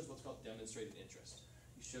because that shows what's called demonstrated interest.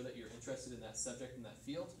 You show that you're interested in that subject in that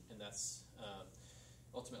field, and that's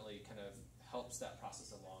ultimately kind of helps that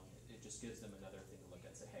process along. It just gives them another thing to look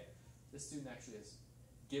at and say, hey, this student actually has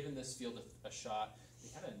given this field a shot.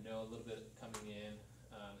 They kind of know a little bit coming in,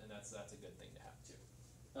 and that's a good thing to have too.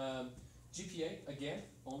 GPA, again,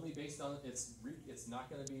 only based on, it's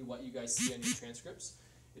not going to be what you guys see on your transcripts.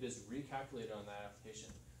 It is recalculated on that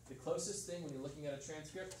application. The closest thing when you're looking at a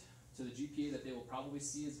transcript to the GPA that they will probably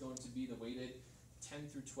see is going to be the weighted 10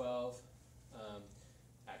 through 12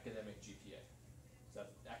 academic GPA. So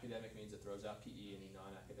academic means it throws out PE, any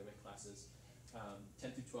non-academic classes.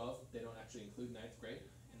 10 through 12, they don't actually include 9th grade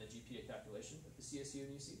in the GPA calculation with the CSU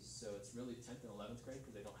and UCs, so it's really 10th and 11th grade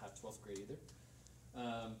because they don't have 12th grade either.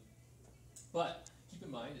 But keep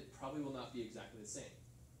in mind, it probably will not be exactly the same,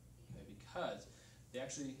 okay, because they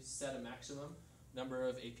actually set a maximum number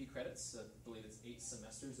of AP credits. I believe it's 8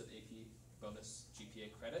 semesters of AP bonus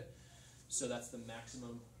GPA credit. So that's the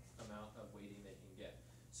maximum amount of weighting they can get.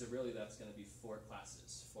 So really that's going to be 4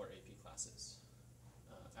 classes, 4 AP classes.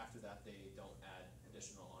 After that, they don't add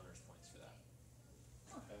additional honors points for that.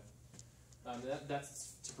 Okay.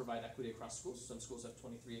 That's to provide equity across schools. Some schools have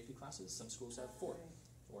 23 AP classes, some schools have 4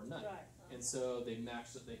 or none. Right. And so they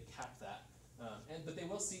cap that. But they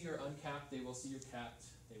will see your uncapped, they will see your capped,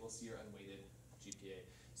 they will see your unweighted GPA.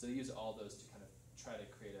 So they use all those to kind of try to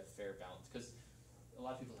create a fair balance. Because a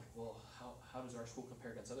lot of people are like, well, how does our school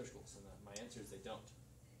compare against other schools? And my answer is they don't.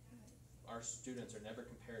 Our students are never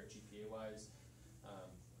compared GPA-wise,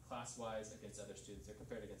 class-wise against other students. They're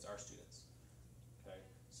compared against our students. Okay,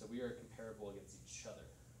 so we are comparable against each other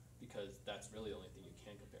because that's really the only thing you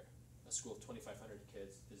can compare. A school of 2,500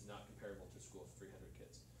 kids is not comparable to a school of 300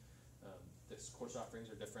 kids. The course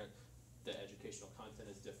offerings are different. The educational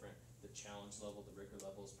content is different. The challenge level, the rigor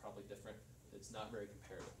level is probably different. It's not very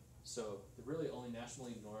comparable. So the really only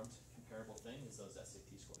nationally normed comparable thing is those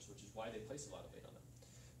SAT scores, which is why they place a lot of weight on them.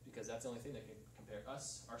 Because that's the only thing that can compare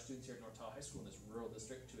us, our students here at North Tahoe High School in this rural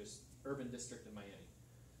district to this urban district in Miami.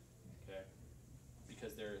 Okay?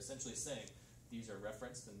 Because they're essentially saying these are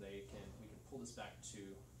referenced and we can pull this back to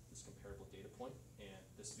this comparable data point, and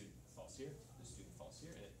this student falls here, this student falls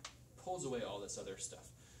here, and it pulls away all this other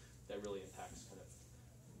stuff that really impacts kind of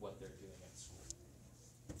what they're doing at school.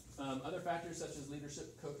 Other factors such as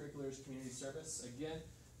leadership, co-curriculars, community service. Again,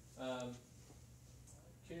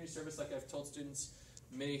 community service, like I've told students,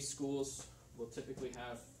 many schools will typically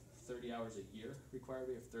have 30 hours a year required.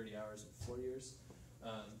 We have 30 hours in 4 years.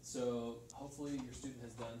 So hopefully your student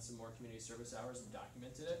has done some more community service hours and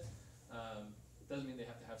documented it. It doesn't mean they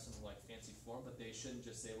have to have some like fancy form, but they shouldn't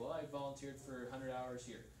just say, well, I volunteered for 100 hours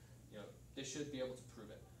here. You know, they should be able to prove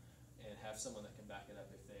it and have someone that can back it up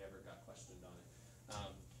if they ever got questioned on it.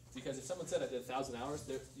 Because if someone said I did 1,000 hours,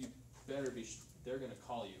 you better be, they're going to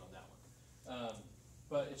call you on that one.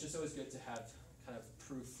 But it's just always good to have kind of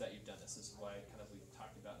proof that you've done this. This is why kind of we've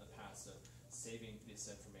talked about in the past of saving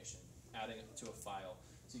this information, adding it to a file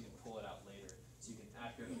so you can pull it out later, so you can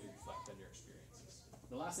accurately reflect on your experiences.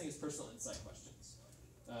 The last thing is personal insight questions.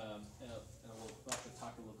 And we'll have to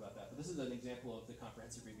talk a little about that. But this is an example of the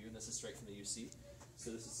comprehensive review, and this is straight from the UC.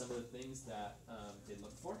 So this is some of the things that they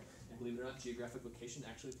look for. And believe it or not, geographic location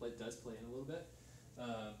actually does play in a little bit.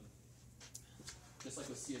 Just like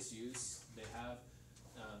with CSUs, they have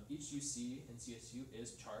each UC and CSU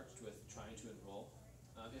is charged with trying to enroll,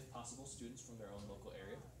 if possible, students from their own local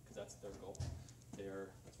area, because that's their goal.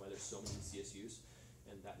 That's why there's so many CSUs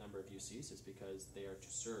and that number of UCs is because they are to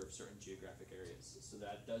serve certain geographic areas. So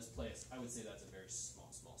that does play, I would say that's a very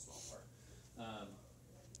small part.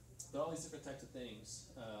 But all these different types of things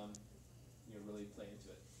really play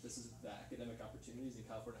into it. This is the academic opportunities in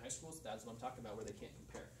California high schools. That's what I'm talking about, where they can't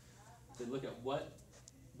compare. They look at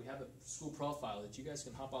we have a school profile that you guys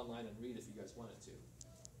can hop online and read if you guys wanted to,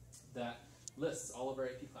 that lists all of our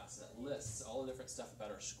AP classes, that lists all the different stuff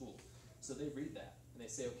about our school. So they read that and they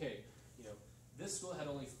say, okay, this school had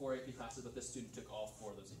only 4 AP classes, but this student took all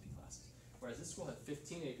 4 of those AP classes. Whereas this school had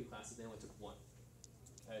 15 AP classes, they only took 1.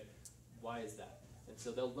 Okay, why is that? And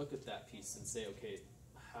so they'll look at that piece and say, okay,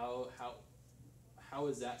 how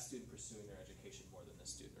is that student pursuing their education more than this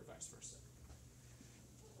student, or vice versa?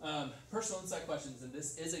 Personal insight questions, and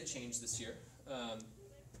this is a change this year.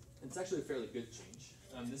 It's actually a fairly good change.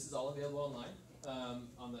 This is all available online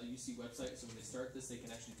on the UC website, so when they start this, they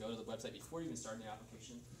can actually go to the website before even starting the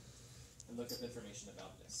application and look up information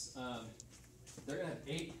about this. They're going to have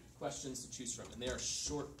 8 questions to choose from, and they are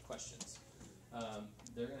short questions.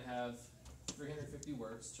 They're going to have 350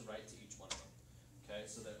 words to write to each one of them. Okay,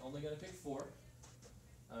 so they're only going to pick 4,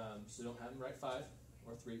 so don't have them write 5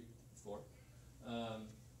 or 3, 4.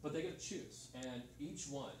 But they get to choose, and each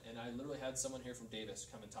one, and I literally had someone here from Davis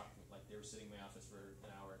come and talk to me, like they were sitting in my office for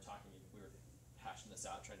an hour talking, we were hashing this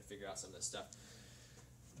out, trying to figure out some of this stuff.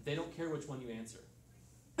 They don't care which one you answer.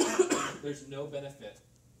 There's no benefit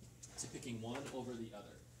to picking one over the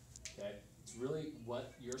other, okay? It's really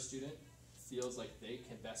what your student feels like they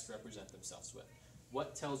can best represent themselves with.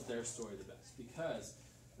 What tells their story the best? Because,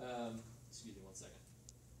 excuse me one second.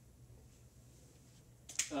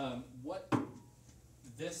 What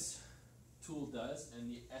this tool does,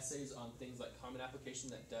 and the essays on things like Common Application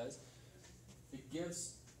that does, it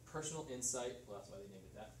gives personal insight, well that's why they named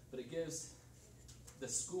it that, but it gives the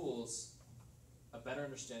schools a better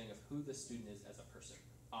understanding of who the student is as a person,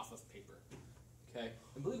 off of paper, okay?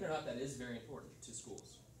 And believe it or not, that is very important to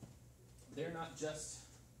schools. They're not just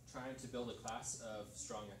trying to build a class of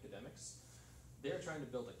strong academics, they're trying to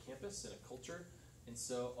build a campus and a culture, and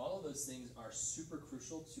so all of those things are super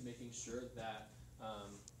crucial to making sure that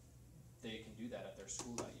they can do that at their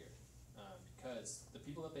school that year, because the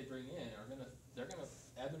people that they bring in they're gonna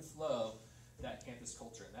ebb and flow that campus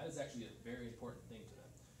culture, and that is actually a very important thing to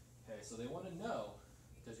them. Okay, so they want to know: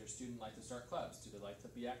 does your student like to start clubs? Do they like to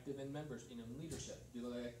be active in leadership? Do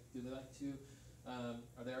they like to?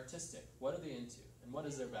 Are they artistic? What are they into? And what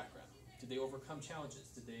is their background? Did they overcome challenges?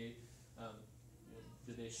 Did they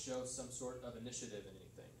show some sort of initiative in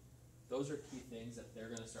anything? Those are key things that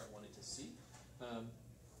they're going to start wanting to see.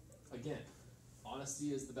 Again,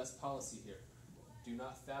 honesty is the best policy here. Do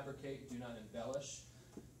not fabricate, do not embellish.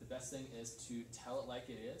 The best thing is to tell it like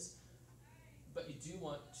it is, but you do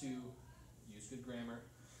want to use good grammar,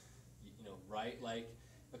 write like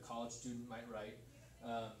a college student might write,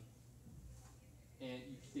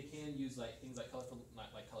 and they can use things like colorful,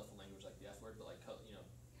 not like colorful language like the F word, but like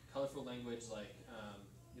colorful language like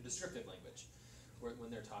descriptive language, when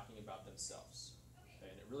they're talking about themselves. Okay,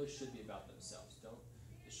 and it really should be about themselves. They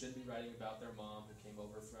shouldn't be writing about their mom who came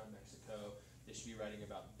over from Mexico. They should be writing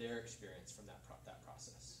about their experience from that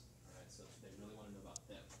process. All right, so they really want to know about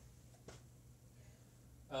them.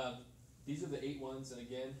 These are the 8 ones, and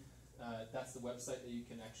again, that's the website that you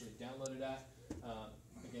can actually download it at.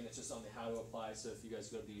 Again, it's just on the how to apply, so if you guys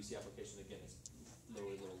go to the UC application, again, it's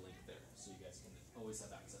literally a little link there, so you guys can always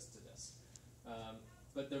have access to this.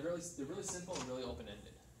 But they're really simple and really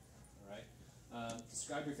open-ended. All right.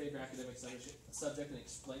 Describe your favorite academic subject and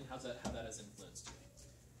explain how that has influenced you.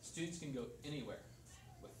 Students can go anywhere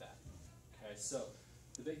with that. Okay, so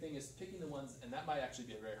The big thing is picking the ones, and that might actually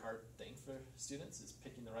be a very hard thing for students, is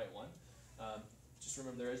picking the right one. Just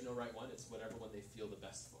remember there is no right one, it's whatever one they feel the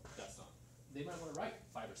best on. They might want to write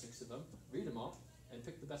 5 or 6 of them, read them all, and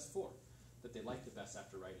pick the best 4 that they like the best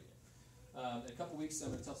after writing it. In a couple weeks,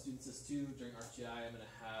 I'm going to tell students this too. During RTI, I'm going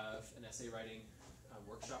to have an essay writing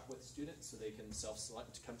workshop with students so they can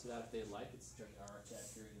self-select to come to that if they'd like. It's during our RTI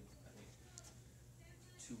period, I think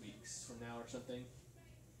 2 weeks from now or something.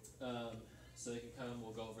 So they can come,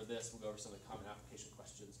 we'll go over this, we'll go over some of the common application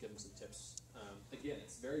questions, give them some tips. Again,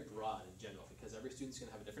 it's very broad in general because every student's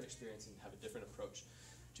going to have a different experience and have a different approach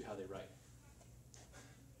to how they write.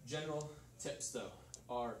 General tips though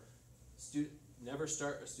are never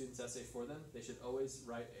start a student's essay for them. They should always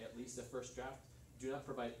write at least a first draft. Do not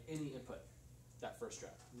provide any input that first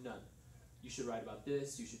draft, none. You should write about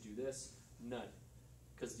this, you should do this, none.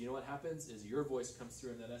 Because you know what happens is your voice comes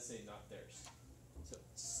through in that essay, not theirs. So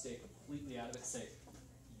stay completely out of it. Say,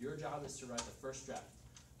 your job is to write the first draft.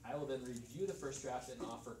 I will then review the first draft and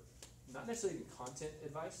offer, not necessarily even content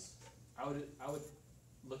advice. I would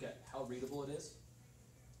look at how readable it is.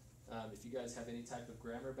 If you guys have any type of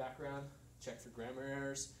grammar background, check for grammar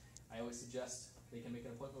errors. I always suggest they can make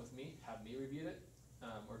an appointment with me, have me review it,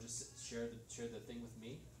 or just share the thing with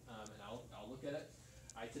me, and I'll look at it.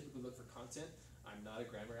 I typically look for content. I'm not a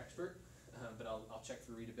grammar expert. But I'll check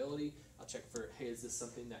for readability. I'll check for, hey, is this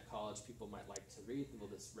something that college people might like to read? Will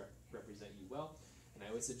this represent you well? And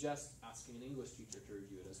I would suggest asking an English teacher to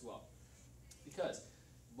review it as well. Because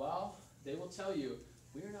while they will tell you,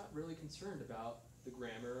 we're not really concerned about the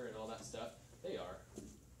grammar and all that stuff, they are.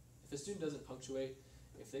 If a student doesn't punctuate,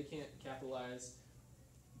 if they can't capitalize,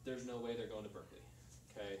 there's no way they're going to Berkeley.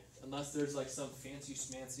 Okay? Unless there's like some fancy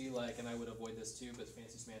schmancy, like, and I would avoid this too, but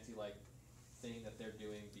fancy schmancy like thing that they're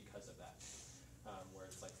doing because of that, where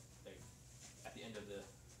it's like they, at the end of the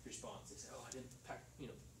response, they say, "Oh, I didn't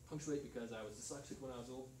punctuate because I was dyslexic when I was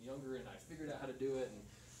younger, and I figured out how to do it." And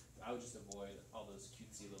I would just avoid all those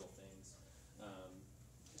cutesy little things,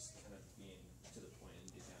 just kind of being to the point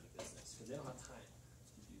and get down to business because they don't have time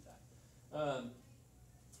to do that.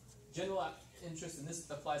 General interest, and this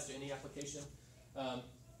applies to any application.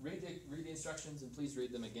 Read the instructions and please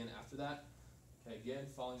read them again after that. Okay, again,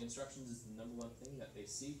 following instructions is the #1 thing that they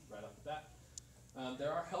see right off the bat.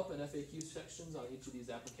 There are help and FAQ sections on each of these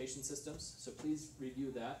application systems, so please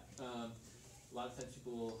review that. A lot of times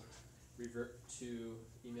people will revert to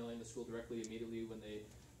emailing the school directly immediately when they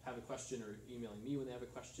have a question, or emailing me when they have a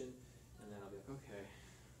question, and then I'll be like, okay,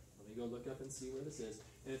 let me go look up and see where this is,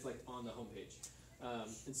 and it's like on the homepage.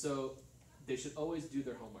 And so they should always do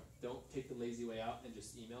their homework. Don't take the lazy way out and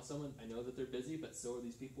just email someone. I know that they're busy, but so are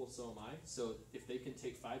these people, so am I. So if they can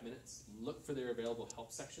take 5 minutes, look for their available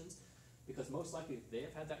help sections, because most likely if they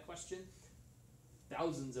have had that question,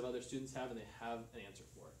 thousands of other students have, and they have an answer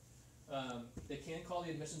for it. They can call the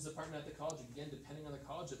admissions department at the college. Again, depending on the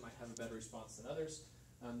college, it might have a better response than others.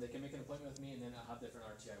 They can make an appointment with me, and then I'll have different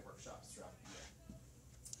RTI workshops throughout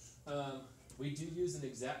the year. We do use an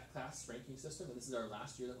exact class ranking system, and this is our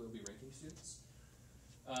last year that we'll be ranking students.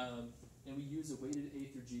 And we use a weighted A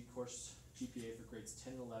through G course GPA for grades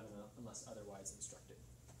 10 and 11 unless otherwise instructed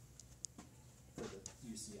for the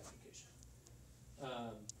UC application.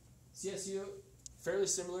 CSU, fairly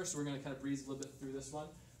similar, so we're going to kind of breeze a little bit through this one.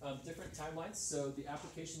 Different timelines, so the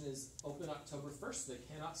application is open October 1st. They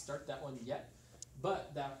cannot start that one yet,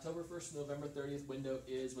 but the October 1st, November 30th window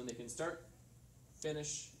is when they can start,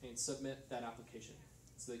 finish, and submit that application.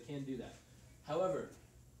 So they can do that. However,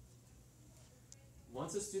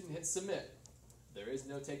 once a student hits submit, there is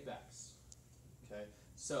no takebacks. Okay,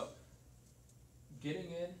 so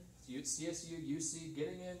getting in, CSU, UC,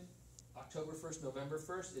 getting in October 1st, November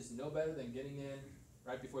 1st is no better than getting in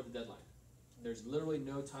right before the deadline. There's literally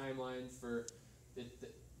no timeline for it.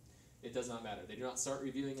 It does not matter. They do not start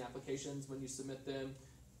reviewing applications when you submit them.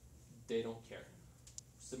 They don't care.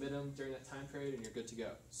 Submit them during that time period and you're good to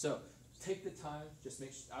go. So take the time, just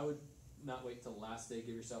make sure, I would not wait till the last day,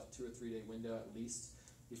 give yourself a 2 or 3 day window at least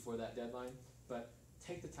before that deadline, but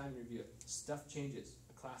take the time to review it. Stuff changes,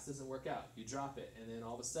 a class doesn't work out, you drop it, and then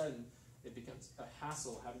all of a sudden it becomes a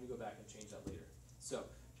hassle having to go back and change that later. So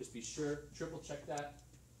just be sure, triple check that.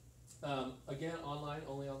 Again, online,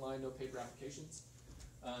 only online, no paper applications.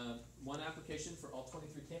 One application for all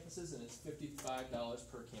 23 campuses, and it's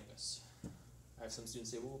 $55 per campus. I have some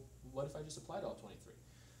students say, well, what if I just apply to all 23?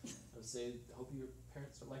 I would say, I hope your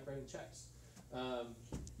parents don't like writing checks.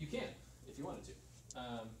 You can, if you wanted to.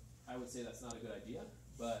 I would say that's not a good idea,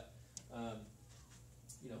 but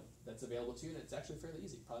that's available to you, and it's actually fairly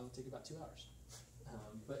easy. Probably will take about 2 hours.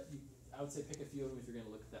 But I would say pick a few of them if you're going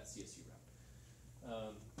to look at that CSU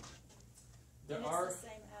route. There And are it's the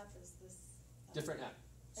same app as this. different app.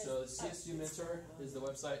 So the CSU Mentor is the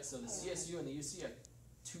website. So the CSU and the UC have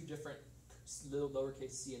two different little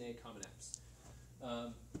lowercase C and A common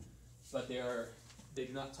apps. But they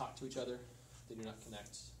do not talk to each other. They do not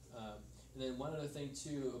connect. And then one other thing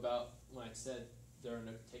too about when I said there are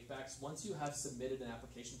no takebacks, once you have submitted an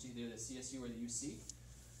application to either the CSU or the UC,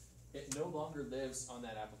 it no longer lives on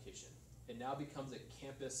that application. It now becomes a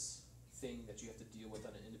campus thing that you have to deal with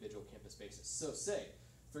on an individual campus basis. So say,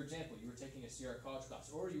 for example, you were taking a Sierra College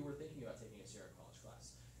class, or you were thinking about taking a Sierra College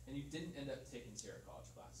class, and you didn't end up taking Sierra College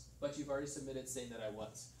class, but you've already submitted saying that I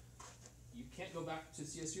was. You can't go back to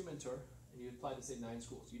CSU Mentor, and you apply to say 9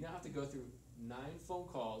 schools. You now have to go through 9 phone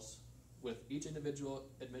calls with each individual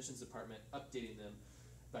admissions department, updating them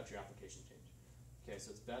about your application change. Okay,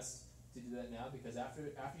 so it's best to do that now, because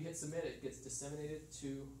after you hit submit, it gets disseminated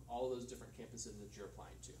to all of those different campuses that you're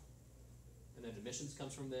applying to. And then admissions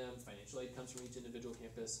comes from them, financial aid comes from each individual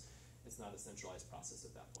campus. It's not a centralized process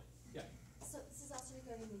at that point. Yeah? So this is also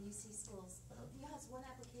regarding the UC schools. If you have one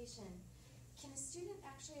application, can a student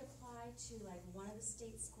actually apply to like one of the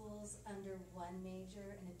state schools under one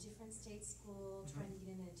major and a different state school trying to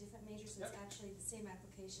get in a different major? So it's actually the same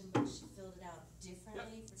application, but she filled it out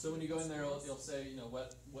differently. For So when you go in there, schools? you'll say, you know,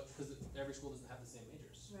 what, because every school doesn't have the same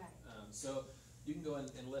majors. Right. So you can go in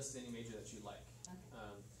and list any major that you like. Okay.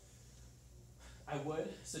 I would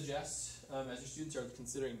suggest, as your students are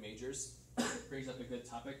considering majors, brings up a good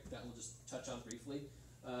topic that we'll just touch on briefly.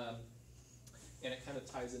 And it kind of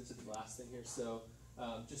ties into the last thing here. So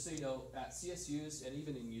just so you know, at CSUs and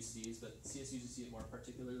even in UCs, but CSUs you see it more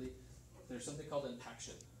particularly, there's something called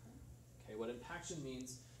impaction. Okay, what impaction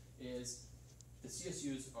means is the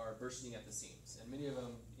CSUs are bursting at the seams, and many of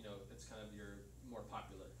them, you know, it's kind of your more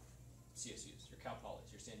popular CSUs, your Cal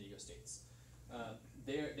Polys, your San Diego States.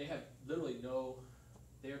 They have literally no.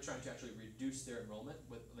 They are trying to actually reduce their enrollment.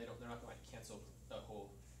 They're not going to cancel the whole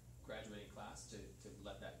graduating class to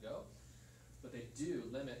let that go, but they do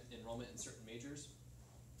limit enrollment in certain majors.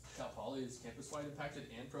 Cal Poly is campus-wide impacted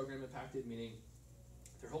and program impacted, meaning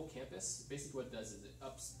their whole campus. Basically, what it does is it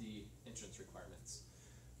ups the entrance requirements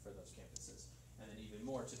for those campuses, and then even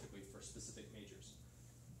more typically for specific majors.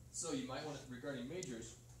 So you might want to, regarding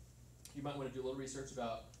majors, you might want to do a little research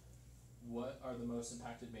about what are the most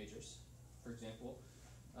impacted majors. For example,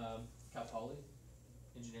 Cal Poly,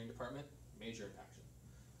 engineering department, major impaction.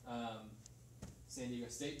 San Diego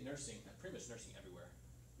State, nursing, pretty much nursing everywhere,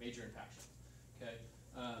 major impaction. Okay,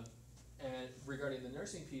 and regarding the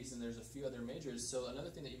nursing piece, and there's a few other majors. So another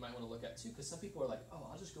thing that you might want to look at too, because some people are like, oh,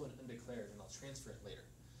 I'll just go in undeclared and I'll transfer it later.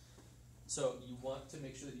 So you want to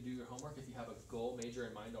make sure that you do your homework if you have a goal major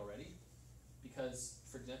in mind already, because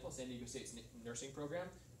for example, San Diego State's nursing program,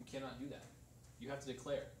 you cannot do that. You have to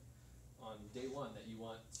declare on day one that you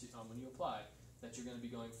want to, when you apply, that you're going to be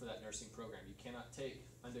going for that nursing program. You cannot take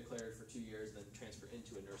undeclared for 2 years and then transfer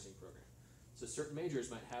into a nursing program. So certain majors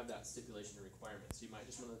might have that stipulation and requirement. So you might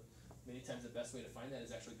just want to, many times the best way to find that is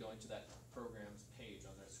actually going to that program's page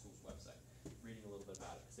on their school's website, reading a little bit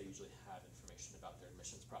about it, because they usually have information about their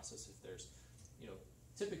admissions process if there's, you know,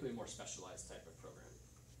 typically a more specialized type of program.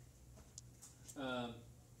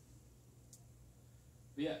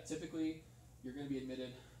 But yeah, typically you're going to be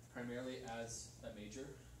admitted primarily as a major,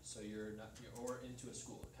 so you're not, or into a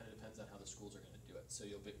school. It kind of depends on how the schools are going to do it. So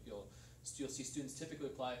you'll see students typically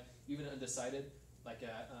apply even undecided, like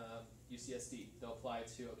at UCSD. They'll apply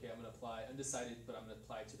to, okay, I'm going to apply undecided, but I'm going to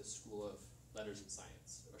apply to the School of Letters and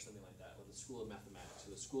Science or something like that, or the School of Mathematics,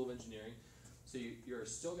 or the School of Engineering. So you're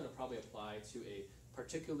still going to probably apply to a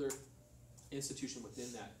particular institution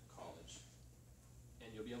within that college,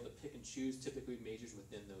 and you'll be able to pick and choose typically majors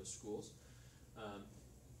within those schools.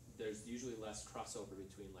 There's usually less crossover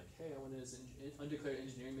between like, hey, I want to as an undeclared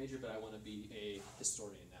engineering major, but I want to be a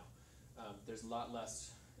historian now. There's a lot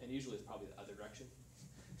less, and usually it's probably the other direction.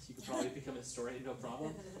 You could probably become a historian, no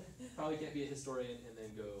problem. Probably can't be a historian and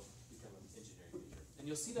then go become an engineering major. And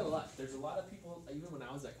you'll see that a lot. There's a lot of people, even when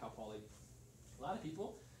I was at Cal Poly, a lot of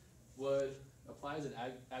people would apply as an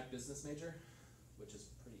ag business major, which is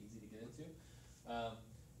pretty easy to get into,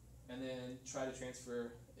 and then try to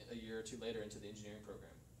transfer a year or two later into the engineering program.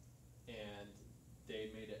 And they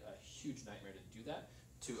made it a huge nightmare to do that,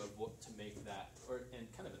 to make that,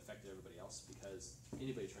 and kind of affected everybody else, because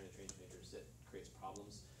anybody trying to change majors, it creates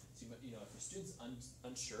problems. So you know, if a student's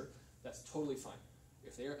unsure, that's totally fine.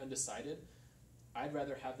 If they are undecided, I'd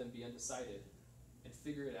rather have them be undecided and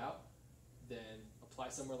figure it out than apply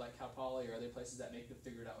somewhere like Cal Poly or other places that make them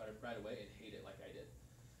figure it out right away and hate it like I did.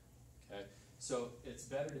 Okay, so it's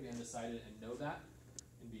better to be undecided and know that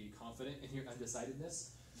and be confident in your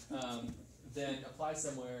undecidedness. Then apply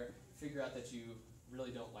somewhere, figure out that you really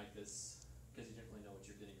don't like this because you didn't really know what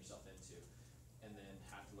you're getting yourself into, and then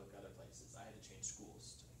have to look other places. I had to change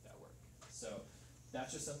schools to make that work. So that's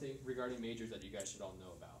just something regarding majors that you guys should all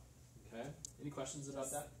know about. Okay? Any questions about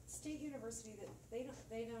that? State University, that they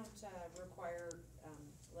don't require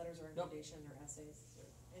letters of recommendation or essays, or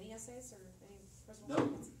any essays or any personal No.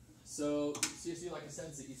 documents? So CSU, like I said,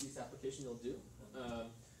 is the easiest application you'll do,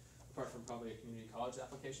 apart from probably a community college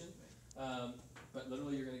application. But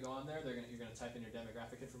literally, you're going to go on there. You're going to type in your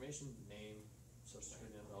demographic information, name, social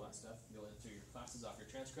security number, all that stuff. You'll enter your classes off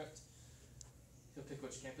your transcript. You'll pick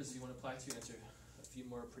which campus you want to apply to, answer a few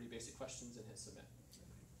more pretty basic questions, and hit submit.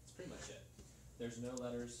 That's pretty much it. There's no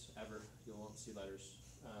letters ever. You won't see letters.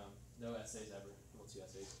 No essays ever. You won't see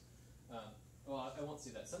essays. Well, I won't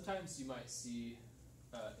see that. Sometimes you might see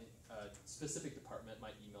a specific department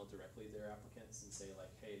might email directly their applicants and say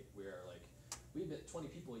like, hey, we admit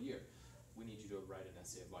 20 people a year. We need you to write an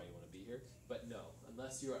essay of why you want to be here. But no,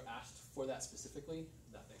 unless you are asked for that specifically,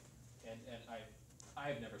 nothing. And I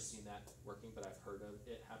have never seen that working, but I've heard of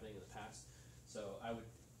it happening in the past. So I would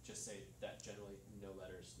just say that generally no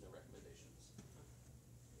letters, no recommendations.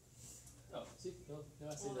 Oh, see, no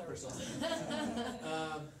essay, no personal.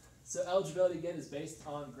 So eligibility again is based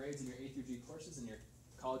on grades in your A through G courses and your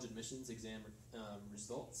college admissions exam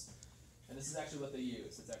results. And this is actually what they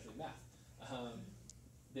use. It's actually math.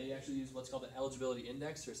 They actually use what's called an eligibility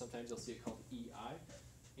index, or sometimes you'll see it called EI.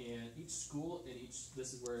 And each school,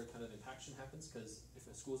 this is where kind of impaction happens, because if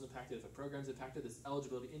a school is impacted, if a program is impacted, this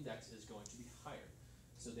eligibility index is going to be higher.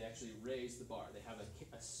 So they actually raise the bar. They have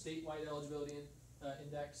a statewide eligibility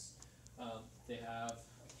index. They have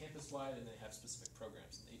a campus-wide, and they have specific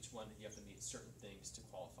programs. And each one, you have to meet certain things to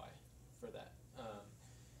qualify for that.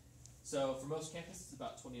 So for most campuses, it's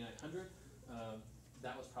about 2,900.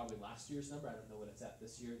 That was probably last year's number. I don't know what it's at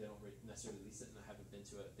this year. They don't necessarily release it, and I haven't been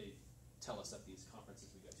to it. They tell us at these conferences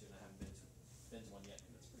we go to, and I haven't been to one yet,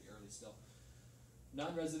 because it's pretty early still.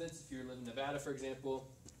 Non-residents, if you're living in Nevada, for example,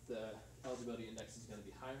 the eligibility index is going to be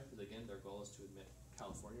higher, because again, their goal is to admit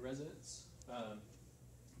California residents.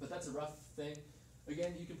 But that's a rough thing.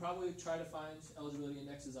 Again, you can probably try to find eligibility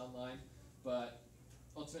indexes online, but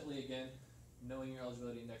ultimately, again, knowing your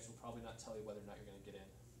eligibility index will probably not tell you whether or not you're going to get in.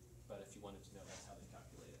 But if you wanted to know, that's how they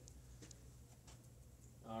calculate it.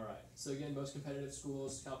 All right. So again, most competitive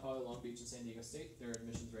schools, Cal Poly, Long Beach, and San Diego State, their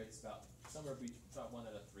admissions rates about somewhere between about 1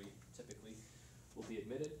 out of 3 typically will be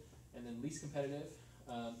admitted. And then least competitive,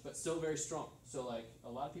 but still very strong. So like a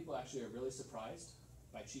lot of people actually are really surprised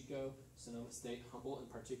by Chico, Sonoma State, Humboldt in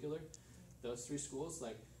particular. Those 3 schools,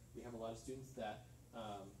 like we have a lot of students that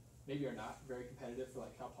maybe are not very competitive for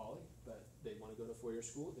like Cal Poly, but they want to go to a 4-year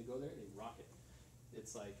school. They go there, they rock it.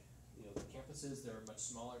 It's like, you know, the campuses, they're much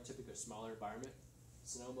smaller, typically a smaller environment.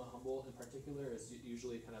 Sonoma, Humboldt in particular is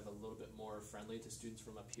usually kind of a little bit more friendly to students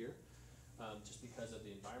from up here, just because of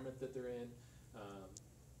the environment that they're in.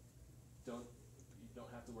 You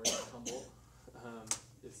don't have to worry about Humboldt.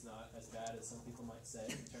 It's not as bad as some people might say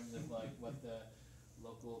in terms of like what the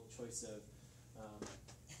local choice of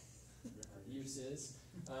use is.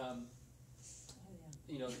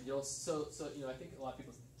 You know, I think a lot of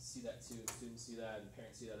people see that too. Students see that, and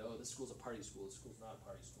parents see that. Oh, this school's a party school. This school's not a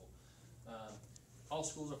party school. All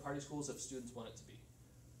schools are party schools if students want it to be.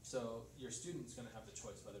 So your student's going to have the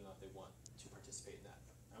choice whether or not they want to participate in that.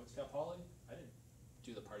 I went to Cal Poly. I didn't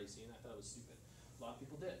do the party scene. I thought it was stupid. A lot of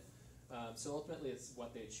people did. So ultimately, it's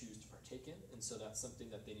what they choose to partake in, and so that's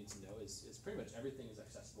something that they need to know is pretty much everything is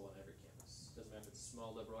accessible on every campus. Doesn't matter if it's a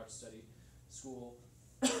small liberal arts study school.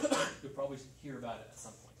 You'll probably hear about it at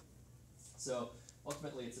some point. So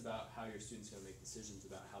ultimately, it's about how your student's going to make decisions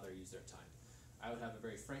about how they use their time. I would have a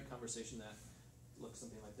very frank conversation that looks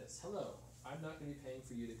something like this. Hello, I'm not going to be paying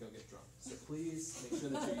for you to go get drunk. So please make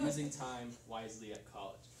sure that you're using time wisely at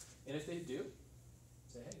college. And if they do,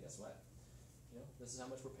 say, hey, guess what? You know, this is how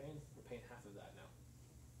much we're paying. We're paying half of that now.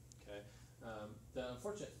 Okay. The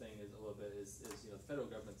unfortunate thing is a little bit is you know, the federal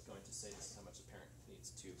government's going to say this is how much a parent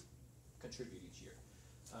needs to contribute each year.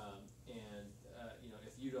 You know,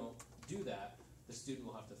 if you don't do that, the student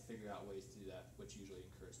will have to figure out ways to do that, which usually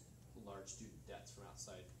incurs large student debts from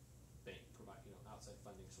outside outside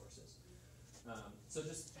funding sources. So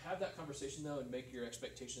just have that conversation though, and make your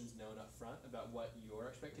expectations known up front about what your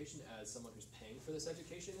expectation as someone who's paying for this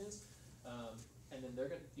education is, and then they're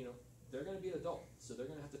gonna be an adult, so they're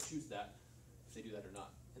gonna have to choose that if they do that or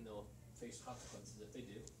not, and they'll face consequences if they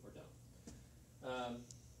do or don't.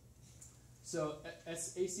 So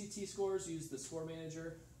ACT scores, use the score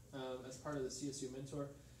manager as part of the CSU mentor.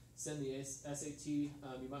 Send the SAT.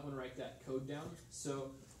 You might want to write that code down.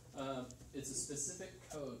 So it's a specific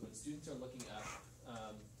code when students are looking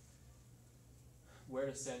up where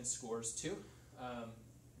to send scores to.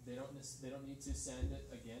 They don't need to send it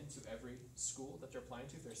again to every school that they're applying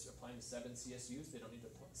to. If they're applying to 7 CSUs, they don't need to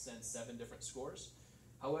send 7 different scores.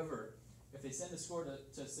 However, if they send a score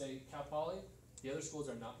to say Cal Poly, the other schools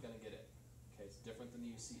are not going to get it. Okay, it's different than the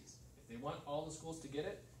UCs. If they want all the schools to get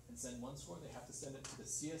it and send one score, they have to send it to the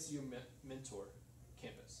CSU Mentor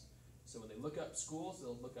campus. So when they look up schools,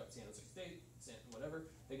 they'll look up San Jose State, whatever.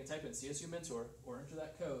 They can type in CSU Mentor or enter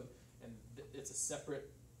that code, and it's a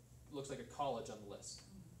separate, looks like a college on the list.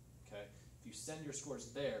 Okay, if you send your scores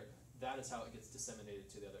there, that is how it gets disseminated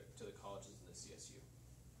to the colleges in the CSU.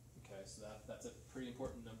 Okay, so that's a pretty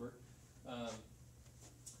important number.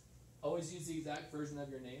 Always use the exact version of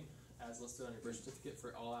your name as listed on your birth certificate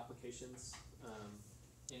for all applications,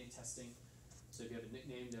 any testing. So if you have a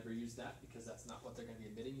nickname, never use that because that's not what they're going to be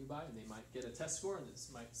admitting you by, and they might get a test score and this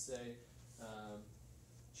might say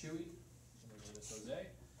Chewy, and their name is Jose,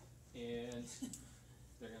 and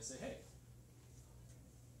they're going to say, hey,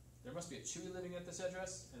 there must be a Chewy living at this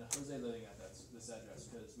address and a Jose living at this address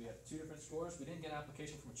because we have 2 different scores. We didn't get an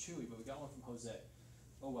application from Chewy, but we got one from Jose.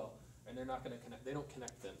 Oh well, and they're not going to connect. They don't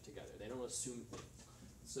connect them together. They don't assume things.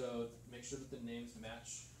 So make sure that the names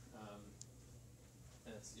match.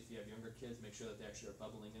 And if you have younger kids, make sure that they actually are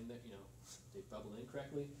bubbling in there. You know, they bubble in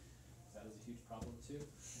correctly. That is a huge problem too.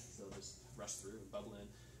 So just rush through and bubble in.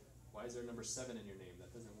 Why is there number 7 in your name?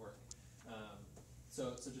 That doesn't work.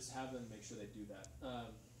 So just have them make sure they do that.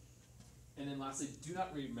 And then lastly, do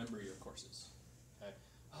not remember your courses. Okay?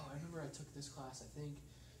 Oh, I remember I took this class, I think.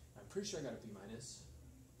 I'm pretty sure I got a B-.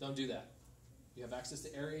 Don't do that. You have access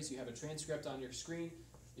to Aries. You have a transcript on your screen.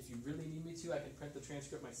 If you really need me to, I can print the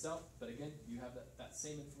transcript myself. But again, you have that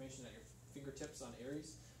same information at your fingertips on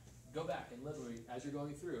Aries. Go back and literally, as you're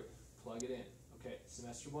going through, plug it in. Okay,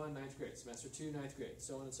 semester 1, 9th grade. Semester 2, 9th grade.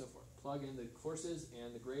 So on and so forth. Plug in the courses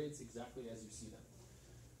and the grades exactly as you see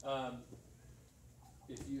them.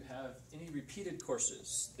 If you have any repeated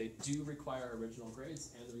courses, they do require original grades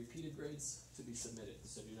and the repeated grades to be submitted.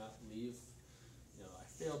 So do not leave, I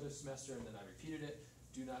failed this semester and then I repeated it.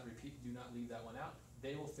 Do not leave that one out.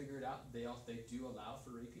 They will figure it out. They do allow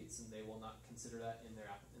for repeats and they will not consider that in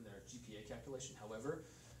their GPA calculation. However,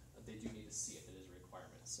 they do need to see it. It is a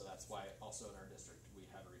requirement. So that's why also in our district we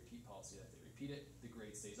have a repeat policy that they repeat it. The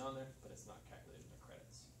grade stays on there, but it's not calculated in the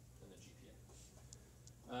credits in the GPA.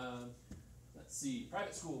 Let's see,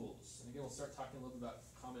 private schools. And again, we'll start talking a little bit about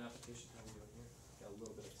common application. How are we doing here? Got a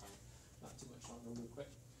little bit of time, not too much longer, real quick.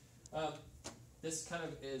 This kind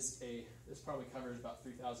of this probably covers about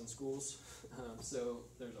 3,000 schools. So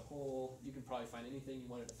there's a whole, you can probably find anything you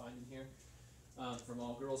wanted to find in here. From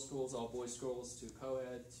all girls schools, all boys schools, to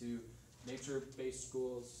co-ed, to nature-based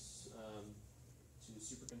schools, to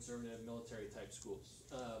super conservative military type schools.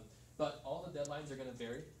 But all the deadlines are going to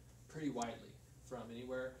vary pretty widely from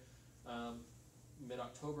anywhere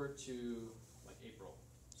mid-October to like April.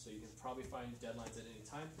 So you can probably find deadlines at any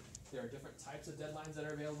time. There are different types of deadlines that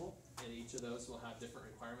are available, and each of those will have different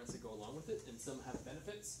requirements that go along with it, and some have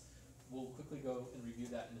benefits. We'll quickly go and review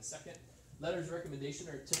that in a second. Letters of recommendation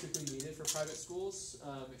are typically needed for private schools,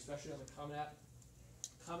 especially on the Common App.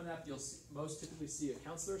 Common App, you'll most typically see a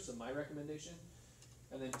counselor, so my recommendation,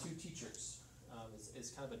 and then 2 teachers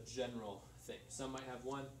is kind of a general thing. Some might have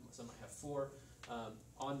 1, some might have 4.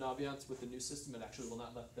 On Naviance with the new system, it actually will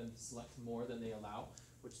not let them select more than they allow,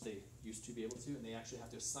 which they used to be able to, and they actually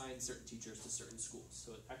have to assign certain teachers to certain schools.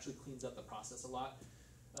 So it actually cleans up the process a lot.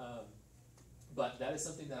 But that is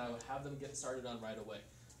something that I would have them get started on right away.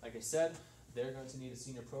 Like I said, they're going to need a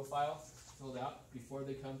senior profile filled out before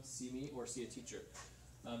they come to see me or see a teacher.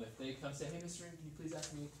 If they come say, hey, Mr. Ring, can you please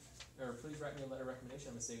ask me, or please write me a letter of recommendation,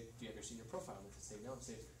 I'm going to say, do you have your senior profile? I'm going to say no. I'm going to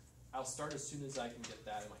say, I'll start as soon as I can get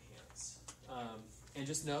that in my hands. And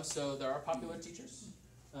just know, so there are popular teachers,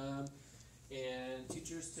 and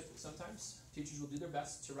teachers sometimes teachers will do their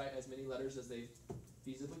best to write as many letters as they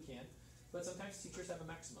feasibly can, but sometimes teachers have a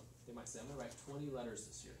maximum. They might say, I'm going to write 20 letters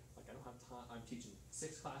this year. Like, I don't have time. I'm teaching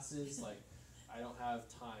 6 classes. Like, I don't have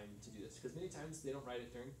time to do this. Because many times they don't write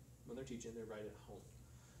it when they're teaching. They write it at home.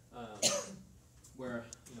 Where,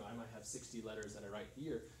 I might have 60 letters that I write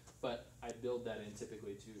here, but I build that in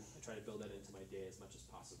typically I try to build that into my day as much as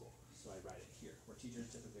possible. So I write it here, where teachers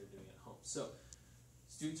typically are doing it at home. So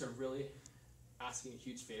students are really asking a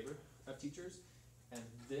huge favor of teachers, and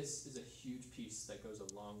this is a huge piece that goes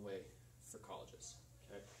a long way for colleges.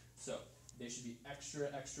 Okay, so they should be extra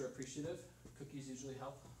appreciative. Cookies usually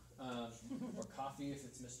help, or coffee if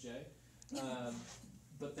it's Miss J.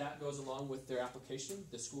 But that goes along with their application.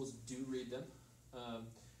 The schools do read them.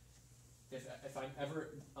 If I'm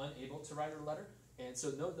ever unable to write a letter, and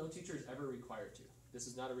so no teacher is ever required to. This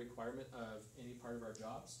is not a requirement of any part of our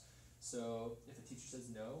jobs. So if a teacher says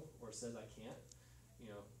no or says I can't,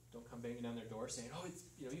 don't come banging down their door saying, oh, it's,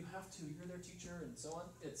 you have to, you're their teacher, and so on.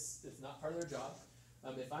 It's not part of their job.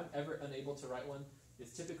 If I'm ever unable to write one,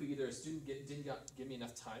 it's typically either a student didn't give me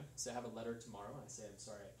enough time, so I have a letter tomorrow, and I say, I'm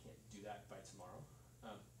sorry, I can't do that by tomorrow.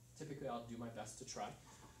 Typically, I'll do my best to try,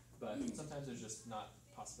 but sometimes there's just not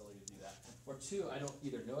a possibility to do that. Or two, I don't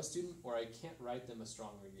either know a student or I can't write them a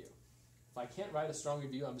strong review. If I can't write a strong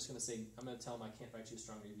review, I'm going to tell them I can't write you a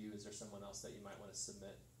strong review. Is there someone else that you might want to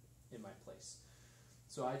submit in my place?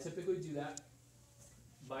 So I typically do that.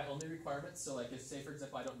 My only requirements, so like if, say for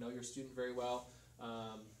example, I don't know your student very well,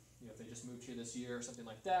 if they just moved here this year or something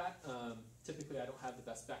like that, typically I don't have the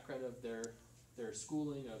best background of their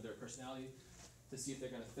schooling, of their personality, to see if they're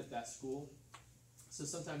going to fit that school. So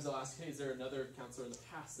sometimes I'll ask, hey, is there another counselor in the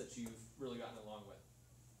past that you've really gotten along with,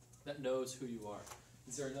 that knows who you are?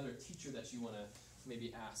 Is there another teacher that you want to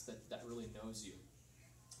maybe ask that really knows you?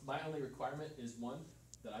 My only requirement is, one,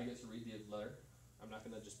 that I get to read the letter. I'm not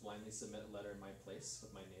going to just blindly submit a letter in my place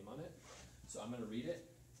with my name on it. So I'm going to read it.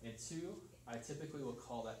 And two, I typically will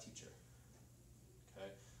call that teacher.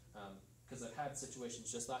 Okay? Because I've had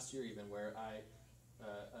situations just last year even where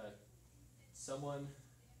someone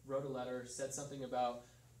wrote a letter, said something about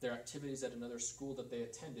their activities at another school that they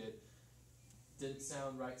attended, didn't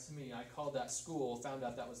sound right to me. I called that school, found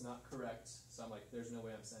out that was not correct, so I'm like, there's no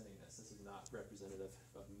way I'm sending this. This is not representative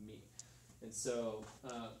of me. And so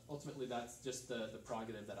ultimately that's just the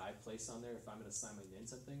prerogative that I place on there. If I'm going to sign my name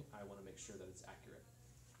something, I want to make sure that it's accurate.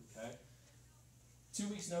 Okay? 2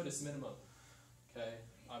 weeks notice minimum. Okay?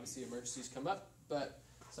 Obviously emergencies come up, but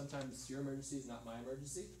sometimes your emergency is not my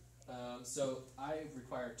emergency. So I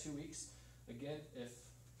require 2 weeks. Again, if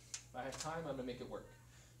I have time, I'm going to make it work.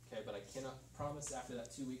 Okay, but I cannot promise after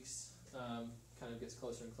that 2 weeks kind of gets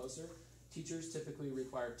closer and closer. Teachers typically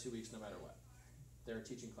require 2 weeks no matter what. They're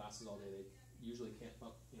teaching classes all day. They usually can't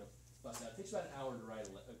bust out. It takes about an hour to write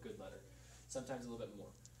a good letter, sometimes a little bit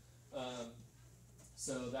more.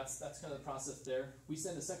 So that's kind of the process there. We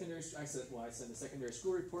send a secondary. I send a secondary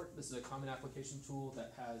school report. This is a common application tool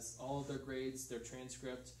that has all of their grades, their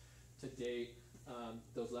transcript to date,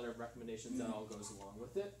 those letter of recommendations, that all goes along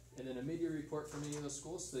with it. And then a mid-year report from any of those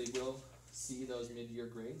schools, so they will see those mid-year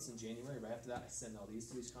grades in January. Right after that, I send all these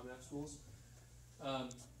to these Common App schools.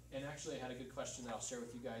 And actually, I had a good question that I'll share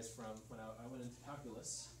with you guys from when I went into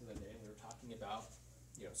calculus the other day, and we were talking about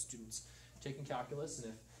students taking calculus,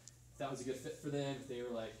 and if that was a good fit for them, if they were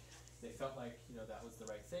like, they felt like that was the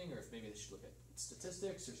right thing, or if maybe they should look at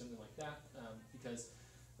statistics or something like that, because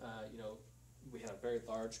we had a very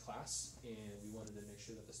large class, and we wanted to make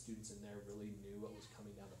sure that the students in there really knew what was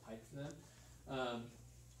coming down the pike for them.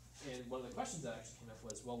 And one of the questions that actually came up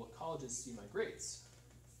was, well, will colleges see my grades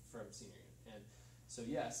from senior year? And so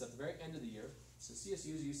yes, at the very end of the year, so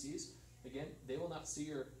CSUs, UCs, again, they will not see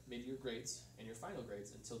your mid-year grades and your final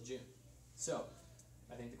grades until June. So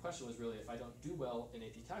I think the question was really, if I don't do well in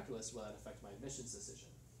AP Calculus, will that affect my admissions decision?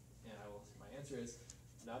 And my answer is,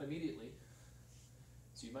 not immediately.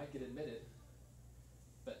 So you might get admitted,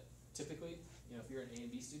 but typically, if you're an A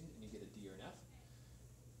and B student and you get a D or an F,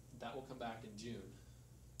 that will come back in June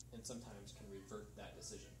and sometimes can revert that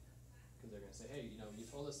decision. Because they're going to say, hey, you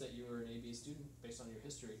told us that you were an A-B student based on your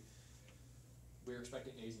history. We were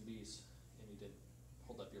expecting A's and B's, and you didn't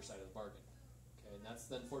hold up your side of the bargain. Okay, and that's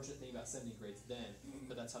the unfortunate thing about sending grades then,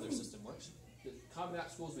 but that's how their system works. The Common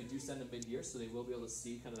App schools, we do send them mid-year, so they will be able to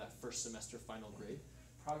see kind of that first semester final grade.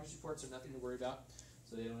 Progress reports are nothing to worry about,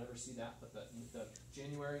 so they don't ever see that, but the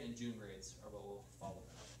January and June grades are what will follow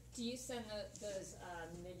that. Do you send those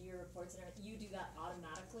mid-year reports and everything? You do that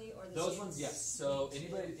automatically, or those ones? Yes. So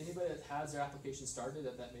anybody that has their application started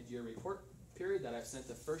at that mid-year report period that I've sent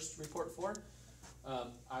the first report for,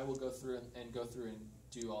 I will go through and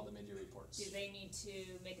do all the mid-year reports. Do they need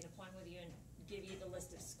to make an appointment with you and give you the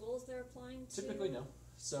list of schools they're applying to? Typically, no.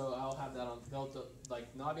 So I'll have that on.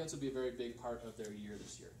 Naviance will be a very big part of their year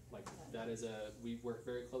this year. That is we work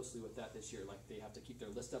very closely with that this year. They have to keep their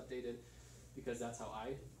list updated because that's how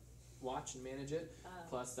I watch and manage it.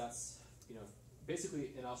 Plus, that's basically,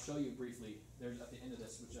 and I'll show you briefly. There's at the end of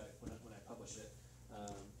this, which when I publish it,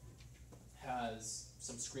 has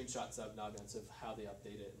some screenshots of Naviance of how they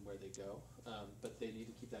update it and where they go. But they need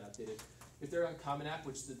to keep that updated. If they're on Common App,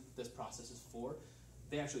 which this process is for,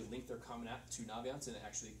 they actually link their Common App to Naviance, and it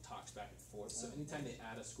actually talks back and forth. So anytime they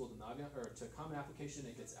add a school to Naviance or to a Common Application,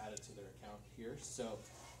 it gets added to their account here. So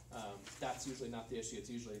that's usually not the issue. It's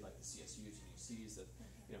usually like the CSUs and UCs that,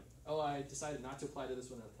 oh, I decided not to apply to this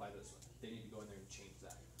one and apply to this one. They need to go in there and change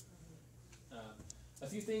that. A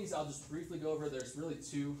few things I'll just briefly go over. There's really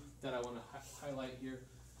two that I want to highlight here.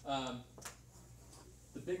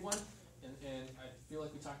 The big one, and I feel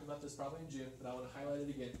like we talked about this probably in June, but I want to highlight it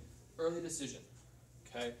again. Early decision.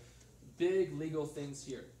 Okay? Big legal things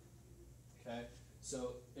here. Okay?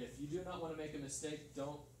 So if you do not want to make a mistake,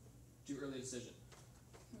 don't do early decision.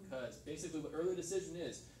 Because basically what early decision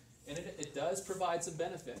is, and it does provide some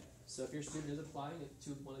benefit. So if your student is applying to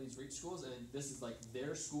one of these REACH schools, and this is like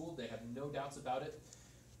their school, they have no doubts about it,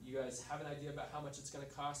 you guys have an idea about how much it's going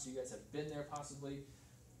to cost, you guys have been there possibly,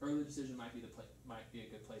 early decision might be a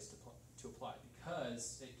good place to apply,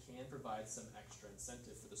 because it can provide some extra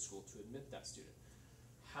incentive for the school to admit that student.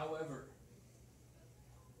 However,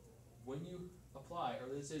 when you apply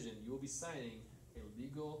early decision, you will be signing a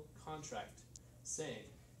legal contract saying,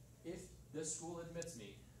 if this school admits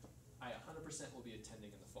me, I 100% will be attending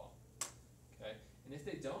in the fall. Okay? And if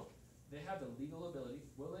they don't, they have the legal ability,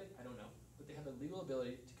 will they? I don't know. But they have the legal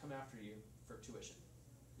ability to come after you for tuition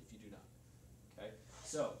if you do not. Okay?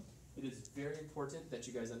 So, it is very important that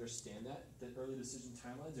you guys understand that. The early decision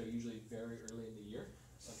timelines are usually very early in the year.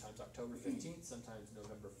 Sometimes October 15th, sometimes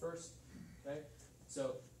November 1st. Okay?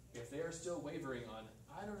 So, if they are still wavering on,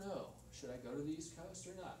 I don't know, should I go to the East Coast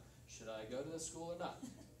or not? Should I go to the school or not?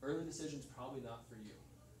 Early decision is probably not for you.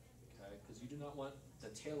 Okay? Because you do not want the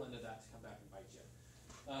tail end of that to come back and bite you.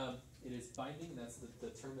 It is binding, that's the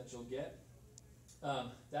term that you'll get.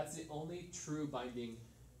 That's the only true binding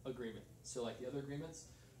agreement. So like the other agreements,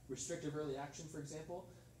 restrictive early action, for example,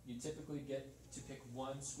 you typically get to pick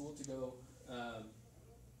one school to go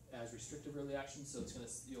as restrictive early action, so it's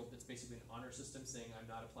it's basically an honor system saying I'm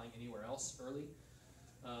not applying anywhere else early.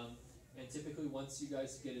 And typically once you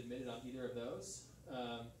guys get admitted on either of those,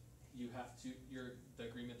 you have to, the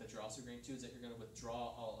agreement that you're also agreeing to is that you're going to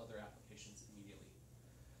withdraw all other applications immediately.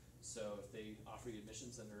 So if they offer you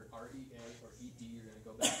admissions under REA or ED, you're going to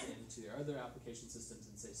go back into their other application systems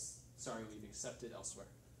and say, sorry, we've accepted elsewhere.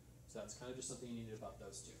 So that's kind of just something you need about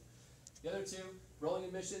those two. The other two, rolling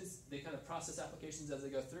admissions, they kind of process applications as they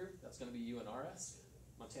go through. That's going to be UNRS,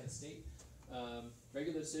 Montana State.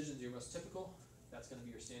 Regular decisions, your most typical. That's going to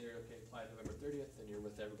be your standard, okay, apply November 30th, and you're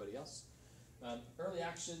with everybody else. Early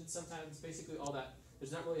action, sometimes basically all that,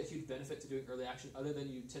 there's not really a huge benefit to doing early action other than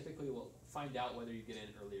you typically will find out whether you get in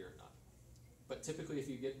earlier or not. But typically if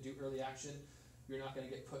you do early action, you're not going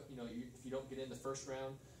to get put, if you don't get in the first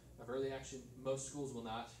round of early action, most schools will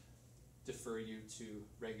not defer you to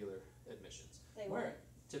regular admissions. They Where? won't?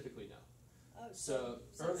 Typically no. Oh, So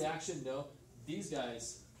early action, no. These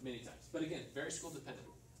guys, many times. But again, very school dependent.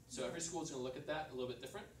 So every school is going to look at that a little bit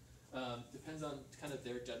different. Depends on kind of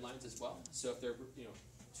their deadlines as well. So if they're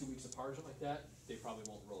 2 weeks apart or something like that, they probably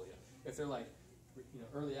won't roll you. If they're like,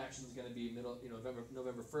 early action is going to be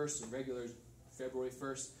November 1st and regular is February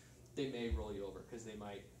 1st, they may roll you over because they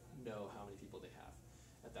might know how many people they have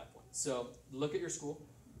at that point. So look at your school.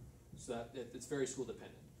 So that it's very school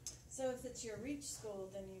dependent. So if it's your REACH school,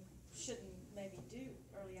 then you shouldn't maybe do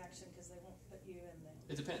early action because they won't put you in there.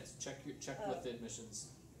 It depends. Check with the admissions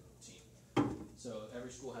team. So every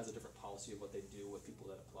school has a different policy of what they do with people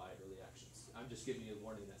that apply early actions. I'm just giving you a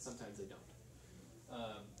warning that sometimes they don't.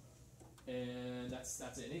 And that's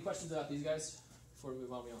it. Any questions about these guys before we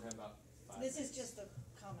move on? We only have about 5 This minutes. is just the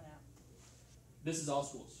common app. This is all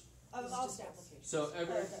schools. Of This is all just schools. application. So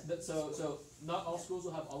Okay. so not all schools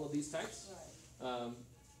will have all of these types, Right.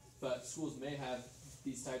 but schools may have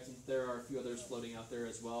these types, and there are a few others floating out there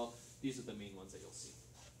as well. These are the main ones that you'll see.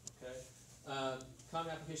 Okay.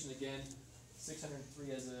 Common application again,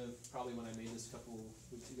 603 as of probably when I made this a couple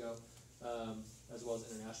weeks ago, as well as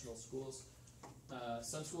international schools.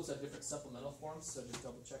 Some schools have different supplemental forms, so just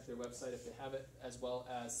double check their website if they have it, as well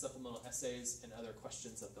as supplemental essays and other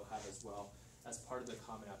questions that they'll have as well as part of the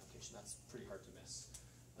common application. That's pretty hard to miss.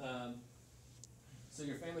 So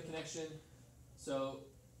your family connection, so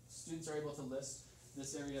students are able to list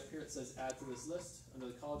this area up here. It says add to this list. Under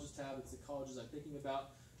the colleges tab, it's the colleges I'm thinking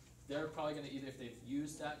about. They're probably going to either, if they've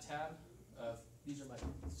used that tab,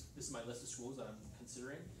 this is my list of schools that I'm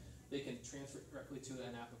considering, they can transfer it directly to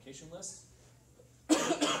an application list.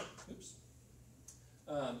 Oops.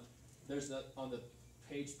 There's on the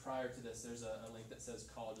page prior to this, there's a link that says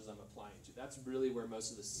colleges I'm applying to. That's really where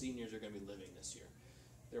most of the seniors are going to be living this year.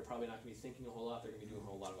 They're probably not going to be thinking a whole lot. They're going to be doing a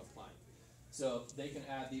whole lot of applying. So they can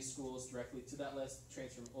add these schools directly to that list,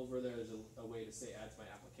 transfer them over there. There's a way to say add to my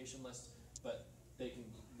application list, but they can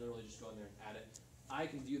literally just go in there and add it. I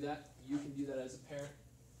can do that. You can do that as a parent.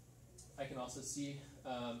 I can also see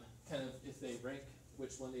kind of if they rank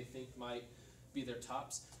which one they think might be their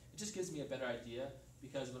tops. It just gives me a better idea,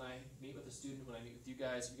 because when I meet with a student, when I meet with you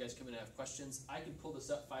guys come in and have questions, I can pull this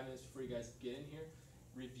up 5 minutes before you guys get in here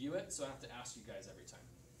review it, so I don't have to ask you guys every time.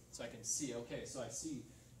 So I can see, okay, so I see,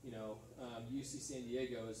 UC San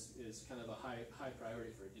Diego is kind of a high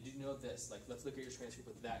priority for it. Did you know this? Like, let's look at your transcript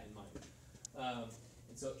with that in mind.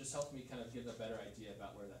 And so it just helps me kind of give a better idea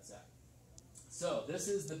about where that's at. So this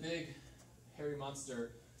is the big hairy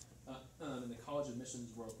monster in the college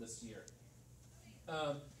admissions world this year.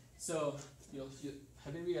 So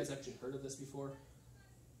have any of you guys actually heard of this before?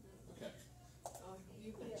 Okay. Oh,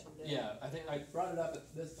 you mentioned it. Yeah, I think I brought it up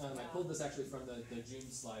at this. I pulled this actually from the June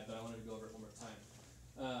slide, but I wanted to go over it one more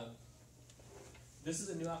time. This is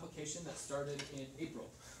a new application that started in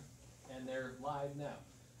April, and they're live now.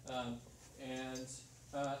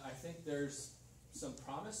 I think there's some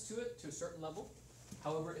promise to it to a certain level.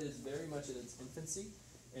 However, it is very much in its infancy,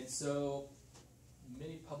 and so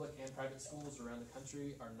many public and private schools around the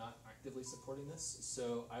country are not actively supporting this.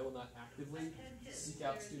 So I will not actively seek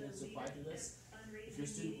out students to apply to this. If your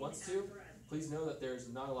student wants to, please know that there's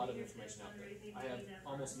not a lot of information out there. I have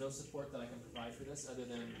almost no support that I can provide for this other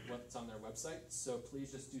than what's on their website, so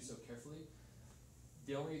please just do so carefully.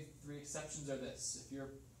 The only 3 exceptions are this. If your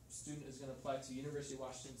student is going to apply to University of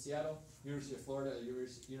Washington, Seattle, University of Florida, or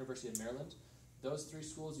University of Maryland, those 3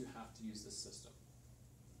 schools you have to use this system.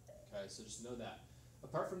 Okay, so just know that.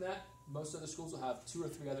 Apart from that, most other schools will have 2 or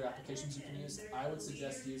 3 other applications you can use. I would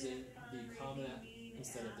suggest using the Common App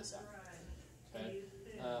instead of this app. Okay,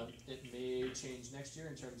 it may change next year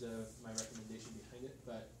in terms of my recommendation behind it,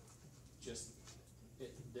 but just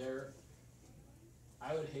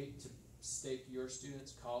I would hate to stake your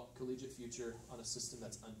students' collegiate future on a system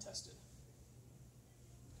that's untested.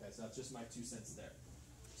 Okay, so that's just my 2 cents there.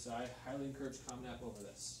 So I highly encourage Common App over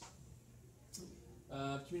this.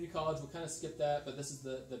 Community college, we'll kind of skip that, but this is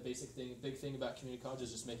the basic thing. Big thing about community college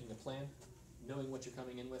is just making a plan, knowing what you're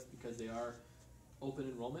coming in with, because they are open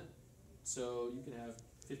enrollment. So you can have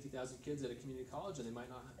 50,000 kids at a community college, and they might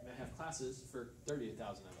have classes for 30,000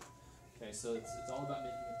 of them. Okay, so it's all about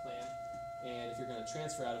making a plan. And if you're going to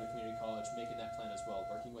transfer out of a community college, making that plan as well,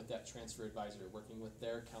 working with that transfer advisor, working with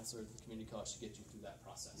their counselor at the community college to get you through that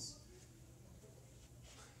process.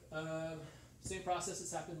 Same process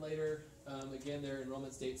has happened later. Again, their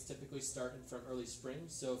enrollment dates typically start from early spring.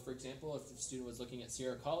 So, for example, if the student was looking at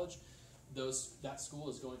Sierra College, that school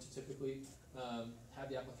is going to typically have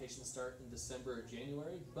the application start in December or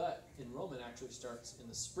January, but enrollment actually starts in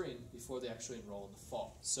the spring before they actually enroll in the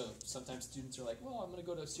fall. So sometimes students are like, well, I'm going to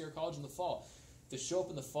go to Sierra College in the fall. If they show up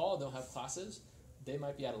in the fall and don't have classes, they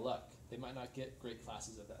might be out of luck. They might not get great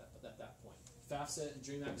classes at that point. FAFSA and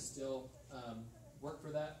DREAM Act still work for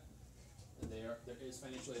that, and there is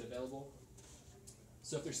financial aid available.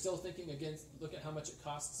 So if they're still thinking, again, look at how much it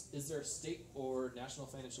costs. Is there state or national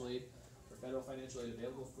financial aid or federal financial aid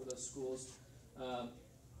available for those schools?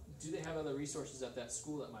 Do they have other resources at that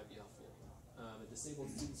school that might be helpful? A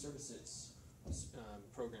disabled student services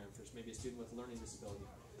program for maybe a student with learning disability.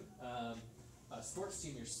 A sports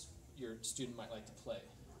team your student might like to play,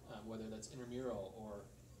 whether that's intramural or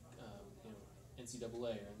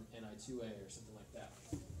NCAA or NI2A or something like that,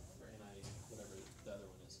 or NI whatever the other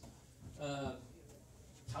one is.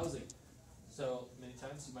 Housing. So many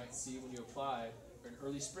times you might see when you apply or in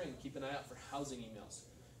early spring, keep an eye out for housing emails.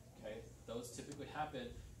 Okay, those typically happen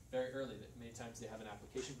very early. Many times they have an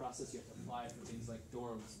application process. You have to apply for things like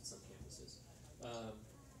dorms in some campuses.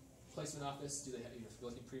 Placement office, do they have, if you're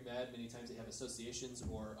looking pre-med, many times they have associations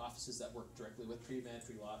or offices that work directly with pre-med,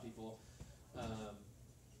 pre-law people.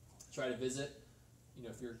 Try to visit.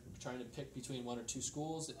 If you're trying to pick between 1 or 2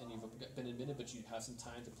 schools and you've been admitted but you have some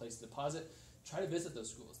time to place a deposit, try to visit those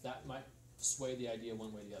schools. That might sway the idea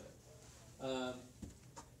one way or the other.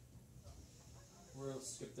 We'll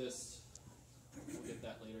skip this. We'll get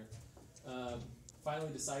that later.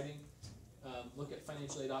 Finally, deciding. Look at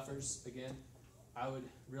financial aid offers. Again, I would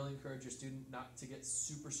really encourage your student not to get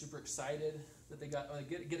super excited that they got.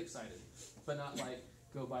 Get excited, but not like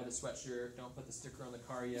go buy the sweatshirt. Don't put the sticker on the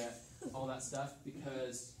car yet. All that stuff,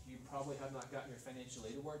 because you probably have not gotten your financial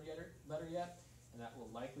aid award letter yet, and that will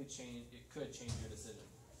likely change. It could change your decision,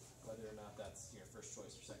 whether or not that's your first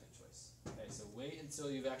choice or second choice. Okay, so wait until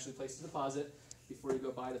you've actually placed a deposit before you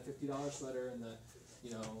go buy the $50 sweater and the,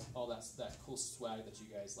 all that cool swag that you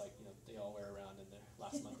guys like. They all wear around in their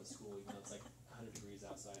last month of school, even though it's like 100 degrees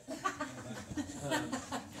outside.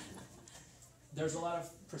 There's a lot of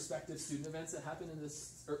prospective student events that happen in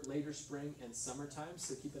this later spring and summertime,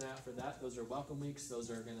 so keep an eye out for that. Those are welcome weeks. Those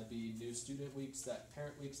are going to be new student weeks,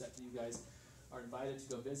 parent weeks that you guys are invited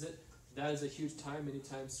to go visit. That is a huge time. Many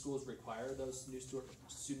times schools require those new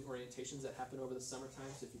student orientations that happen over the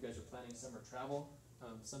summertime, so if you guys are planning summer travel,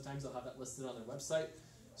 sometimes they'll have that listed on their website,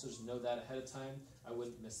 so just know that ahead of time. I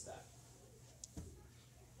wouldn't miss that.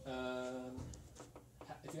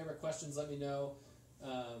 If you have any questions, let me know.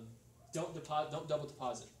 Don't double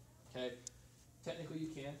deposit. Okay. Technically, you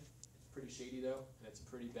can. It's pretty shady though, and it's a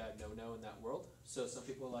pretty bad no-no in that world. So some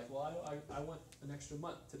people are like, well, I want an extra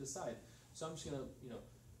month to decide, so I'm just gonna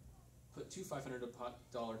put two $500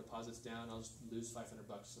 deposits down. I'll just lose $500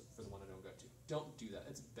 for the one I don't go to. Don't do that.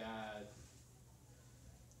 It's bad.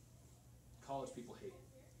 College people hate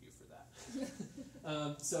you for that.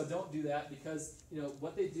 So don't do that, because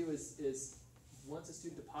what they do is once a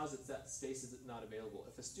student deposits, that space is not available.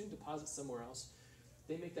 If a student deposits somewhere else,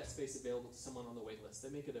 they make that space available to someone on the wait list. They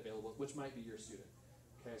make it available, which might be your student.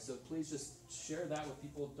 Okay, so please just share that with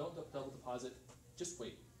people. Don't double deposit. Just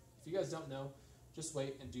wait. If you guys don't know, just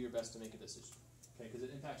wait and do your best to make a decision. Okay, because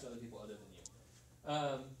it impacts other people other than you.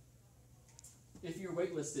 If you're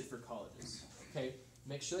waitlisted for colleges, okay,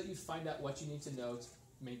 make sure that you find out what you need to know to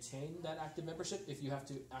maintain that active membership. If you have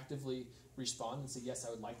to actively respond and say, yes, I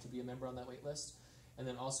would like to be a member on that wait list, and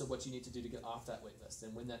then also what you need to do to get off that wait list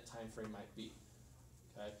and when that time frame might be.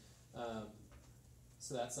 Okay,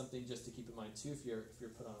 so that's something just to keep in mind too if you're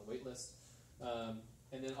put on a wait list.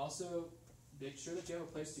 And then also make sure that you have a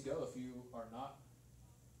place to go if you are not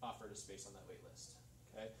offered a space on that wait list.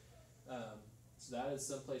 Okay, so that is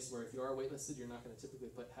some place where if you are waitlisted, you're not going to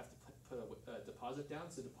typically have to put a deposit down.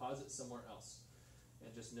 So deposit somewhere else,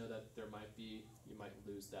 and just know that you might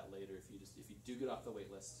lose that later if you do get off the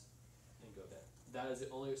wait list and go there. That is the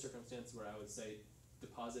only circumstance where I would say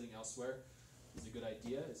depositing elsewhere is a good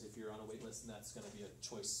idea, is if you're on a wait list and that's going to be a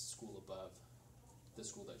choice school above the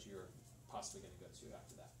school that you're possibly going to go to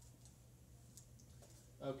after that.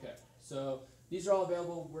 Okay, so these are all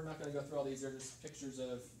available. We're not going to go through all these. They're just pictures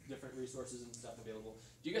of different resources and stuff available.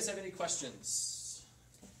 Do you guys have any questions?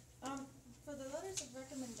 For the letters of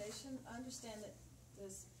recommendation, I understand that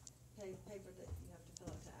this paper that you have to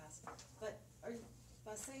fill out to ask, but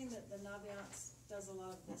by saying that the Naviance does a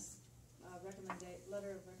lot of this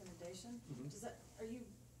letter of recommendation, is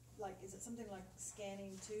it something like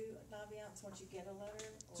scanning to Naviance once you get a letter?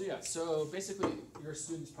 Or? So yeah, so basically your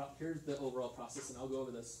students, here's the overall process, and I'll go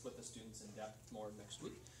over this with the students in depth more next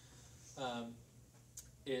week.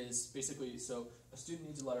 Is basically, so a student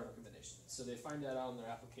needs a letter of recommendation. So they find that out on their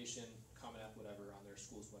application, Common App, whatever, on their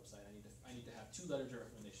school's website. I need to have 2 letters of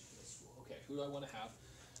recommendation for this school. Okay, who do I want to have?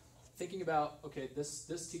 Thinking about, okay, this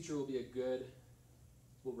teacher will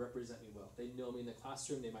represent me well. They know me in the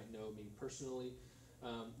classroom. They might know me personally.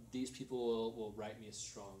 These people will write me a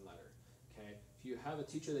strong letter. Okay, if you have a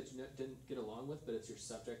teacher that you didn't get along with, but it's your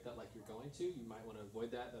subject that you're going to, you might want to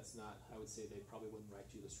avoid that. That's not. I would say they probably wouldn't write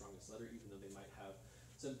you the strongest letter, even though they might have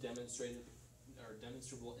some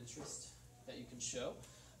demonstrable interest that you can show.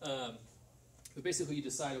 But basically, you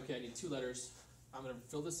decide, okay, I need 2 letters. I'm going to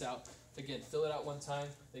fill this out. Again, fill it out one time.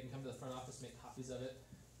 They can come to the front office, make copies of it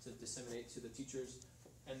to disseminate to the teachers.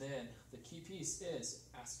 And then the key piece is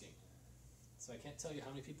asking. So I can't tell you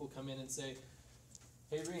how many people come in and say,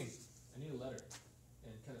 hey, Reem, I need a letter,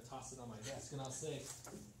 and kind of toss it on my desk, and I'll say,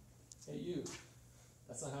 hey, you.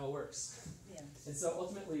 That's not how it works. Yeah. And so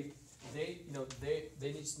ultimately, they need to know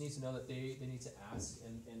that they need to ask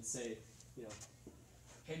and say,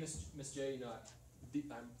 hey, Miss J,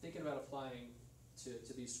 I'm thinking about applying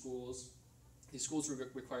to these schools. These schools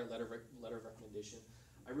require letter of recommendation.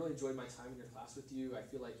 I really enjoyed my time in your class with you. I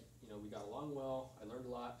feel like we got along well. I learned a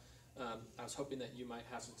lot. I was hoping that you might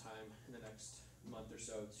have some time in the next month or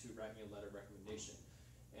so to write me a letter of recommendation.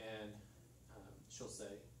 And she'll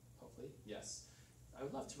say, hopefully, yes, I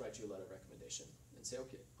would love to write you a letter of recommendation. And say,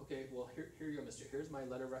 okay, well, here you go, mister. Here's my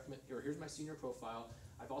letter or here's my senior profile.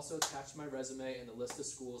 I've also attached my resume and a list of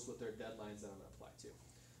schools with their deadlines that I'm going to apply to.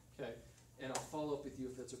 Okay, and I'll follow up with you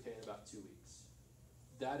if that's okay in about 2 weeks.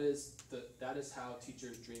 That is how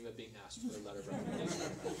teachers dream of being asked for a letter of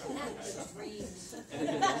recommendation.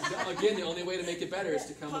 And again, the only way to make it better is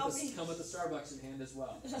to come with the Starbucks in hand as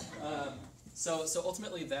well. So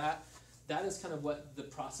ultimately, that is kind of what the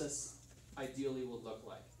process ideally will look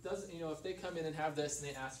like. If they come in and have this and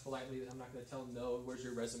they ask politely, I'm not going to tell them no. Where's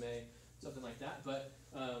your resume? Something like that. But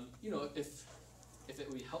if it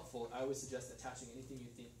would be helpful, I would suggest attaching anything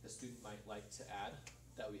you think the student might like to add.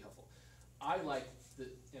 That would be helpful. I like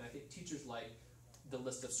and I think teachers like the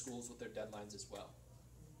list of schools with their deadlines as well,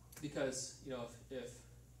 because if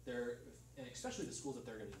they're, and especially the schools that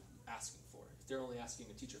they're going to be asking for. If they're only asking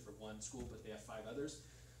a teacher for one school, but they have 5 others,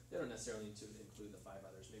 they don't necessarily need to include the 5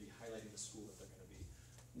 others. Maybe highlighting the school that they're going to be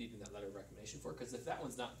needing that letter of recommendation for, because if that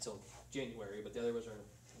one's not until January, but the other ones are in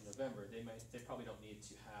November, they probably don't need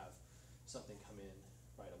to have something come in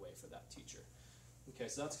right away for that teacher. Okay,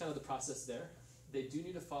 so that's kind of the process there. They do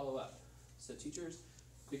need to follow up. So teachers,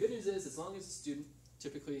 the good news is, as long as the student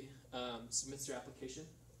typically submits their application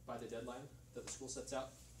by the deadline that the school sets out.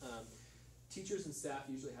 Teachers and staff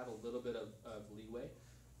usually have a little bit of leeway.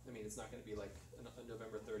 I mean, it's not going to be like a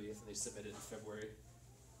November 30th and they submit it in February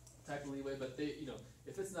type of leeway, but they,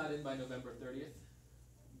 if it's not in by November 30th,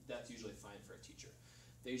 that's usually fine for a teacher.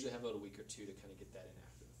 They usually have about a week or two to kind of get that in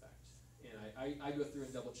after the fact. And I go through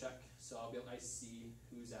and double check, so I see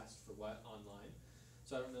who's asked for what online.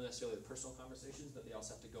 So I don't know necessarily the personal conversations, but they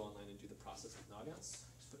also have to go online and do the process with Naviance,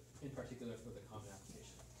 in particular for the common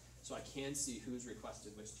application. So I can see who's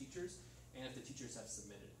requested which teachers, and if the teachers have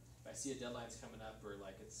submitted. If I see a deadline's coming up, or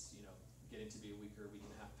like it's getting to be a week or a week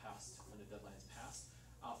and a half past when the deadline's passed,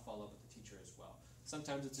 I'll follow up with the teacher as well.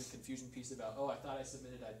 Sometimes it's a confusion piece about, oh, I thought I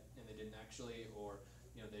submitted and they didn't actually, or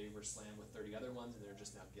they were slammed with 30 other ones and they're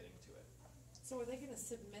just now getting to it. So are they going to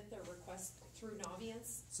submit their request through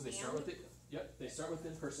Naviance? So they start with it. Yep, they start with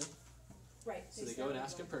in person. Right. So they go and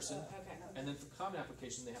ask in person, okay. and then for common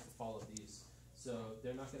application they have to follow these. So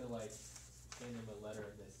they're not going to like hand them a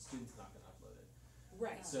letter. The student's not going to upload it.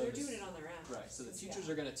 Right. So they're this- doing it on their app. Right. So the teachers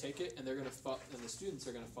are going to take it, and they're going to and the students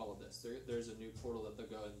are going to follow this. There's a new portal that they'll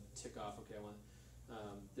go and tick off. Okay, I want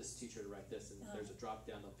this teacher to write this, and there's a drop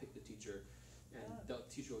down. They'll pick the teacher, and the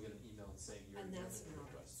teacher will get an email and saying you're And that's your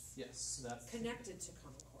Naviance. request. Yes, that's Connected to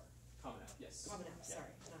Common Core. Common App. Yes. Common App, Yeah.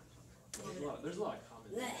 sorry, not Common Core. There's a lot of common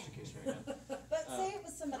education right now. But say it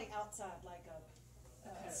was somebody outside, like a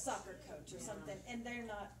coach. soccer coach or Yeah. something, and they're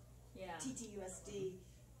not Yeah. TTUSD,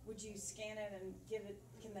 would you scan it and give it,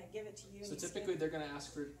 can they give it to you? So and you typically scan- they're going to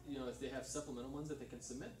ask for, if they have supplemental ones that they can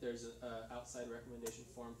submit, there's a outside recommendation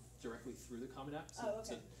form directly through the Common App. So, Oh,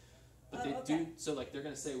 okay. but they okay. so like they're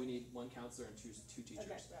going to say we need one counselor and two teachers.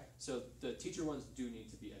 Okay, right, So the teacher ones do need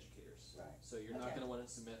to be educators. Right. So you're not Okay. going to want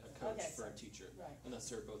to submit a coach Okay, for a sorry. teacher right, unless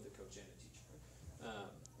they're both a coach and a teacher.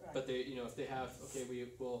 right. But they, if they have, okay, we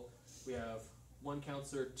have one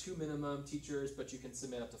counselor, 2 minimum teachers, but you can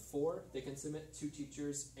submit up to 4. They can submit 2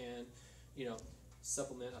 teachers and,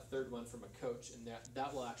 supplement a third one from a coach, and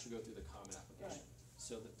that will actually go through the common application. Right.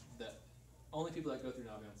 So that only people that go through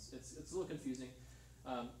Naviance, it's a little confusing.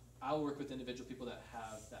 I'll work with individual people that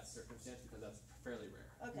have that circumstance because that's fairly rare.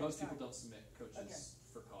 Okay, Most people sorry. don't submit coaches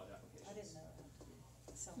for college applications. I didn't know it had to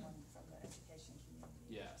be someone from the education community.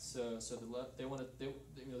 Yeah, so they want to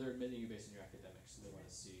they're admitting you based on your academics, so they want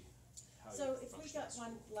to see how So you if we function got at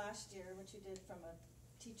one school. last year, which you did from a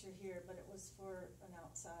teacher here, but it was for an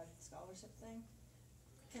outside scholarship thing,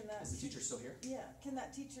 can that? Is the teacher still here? Yeah, can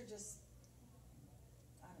that teacher just,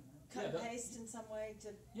 I don't know, cut Yeah, and they'll- paste in some way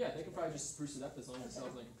to, Yeah, they can probably just spruce it up as long as it's Okay.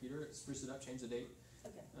 on the computer. Spruce it up, change the date,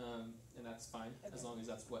 okay. and that's fine as Okay. long as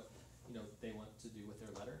that's what they want to do with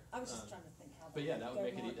their letter. I was just trying to think how. But yeah, that would go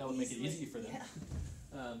make it more that would make it easily. easy for them.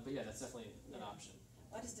 Yeah, But yeah, that's definitely an Yeah. option.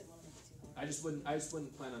 I just didn't want to make it too hard. I just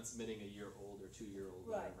wouldn't plan on submitting a year old or 2-year-old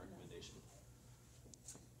Right, letter of no. recommendation.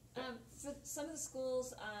 For some of the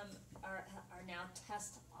schools are now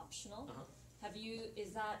test optional. Uh-huh.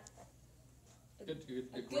 Is that a Good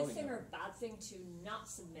good growing thing or number. a bad thing to not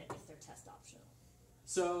submit if they're test optional?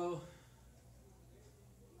 So,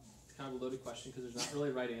 it's kind of a loaded question because there's not really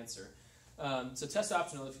a right answer. So test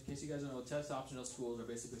optional, in case you guys don't know, test optional schools are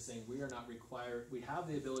basically saying we are not required, we have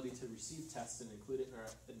the ability to receive tests and include it in our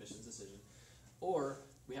admissions decision, or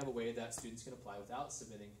we have a way that students can apply without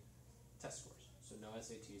submitting test scores. So no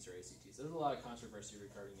SATs or ACTs. There's a lot of controversy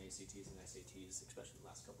regarding ACTs and SATs, especially in the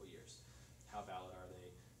last couple of years. How valid are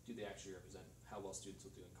they? Do they actually represent how well students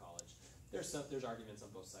will do in college? There's arguments on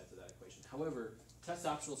both sides of that equation. However, test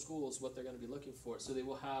optional schools, what they're going to be looking for, so they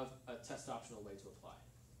will have a test optional way to apply.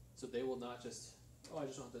 So they will not just, I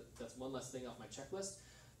just want that's one less thing off my checklist.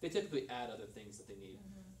 They typically add other things that they need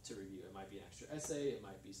to review. It might be an extra essay, it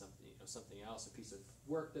might be something, something else, a piece of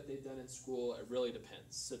work that they've done in school. It really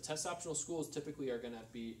depends. So test optional schools typically are going to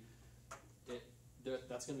be,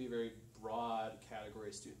 that's going to be a very broad category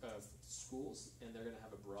of schools, and they're going to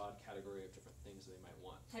have a broad category of different things they might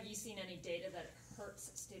want. Have you seen any data that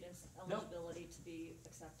hurts students' Nope. eligibility to be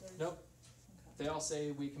accepted? Nope. Okay. They all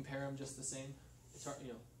say we compare them just the same. It's hard,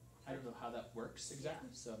 I don't know how that works exactly.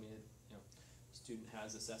 Yeah. So I mean, a student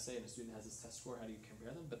has this essay and a student has this test score. How do you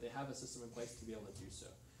compare them? But they have a system in place to be able to do so.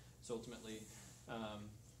 So ultimately,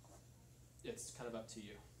 it's kind of up to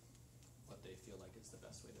you what they feel like is the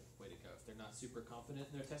best way to go. If they're not super confident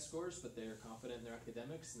in their test scores, but they're confident in their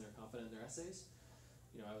academics and they're confident in their essays,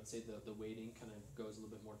 I would say the weighting kind of goes a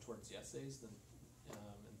little bit more towards the essays than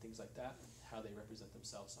and things like that, how they represent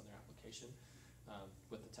themselves on their application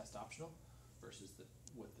with the test optional versus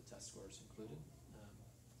with the test scores included.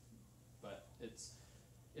 But it's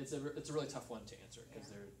a really tough one to answer because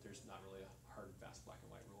there's not really a hard and fast black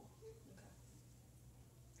and white rule. Okay.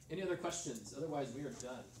 Any other questions? Otherwise, we are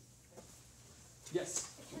done.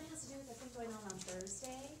 Yes. It kind of has to do with the thing going on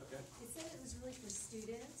Thursday. Okay. It said it was really for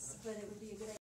students, but it would be a good idea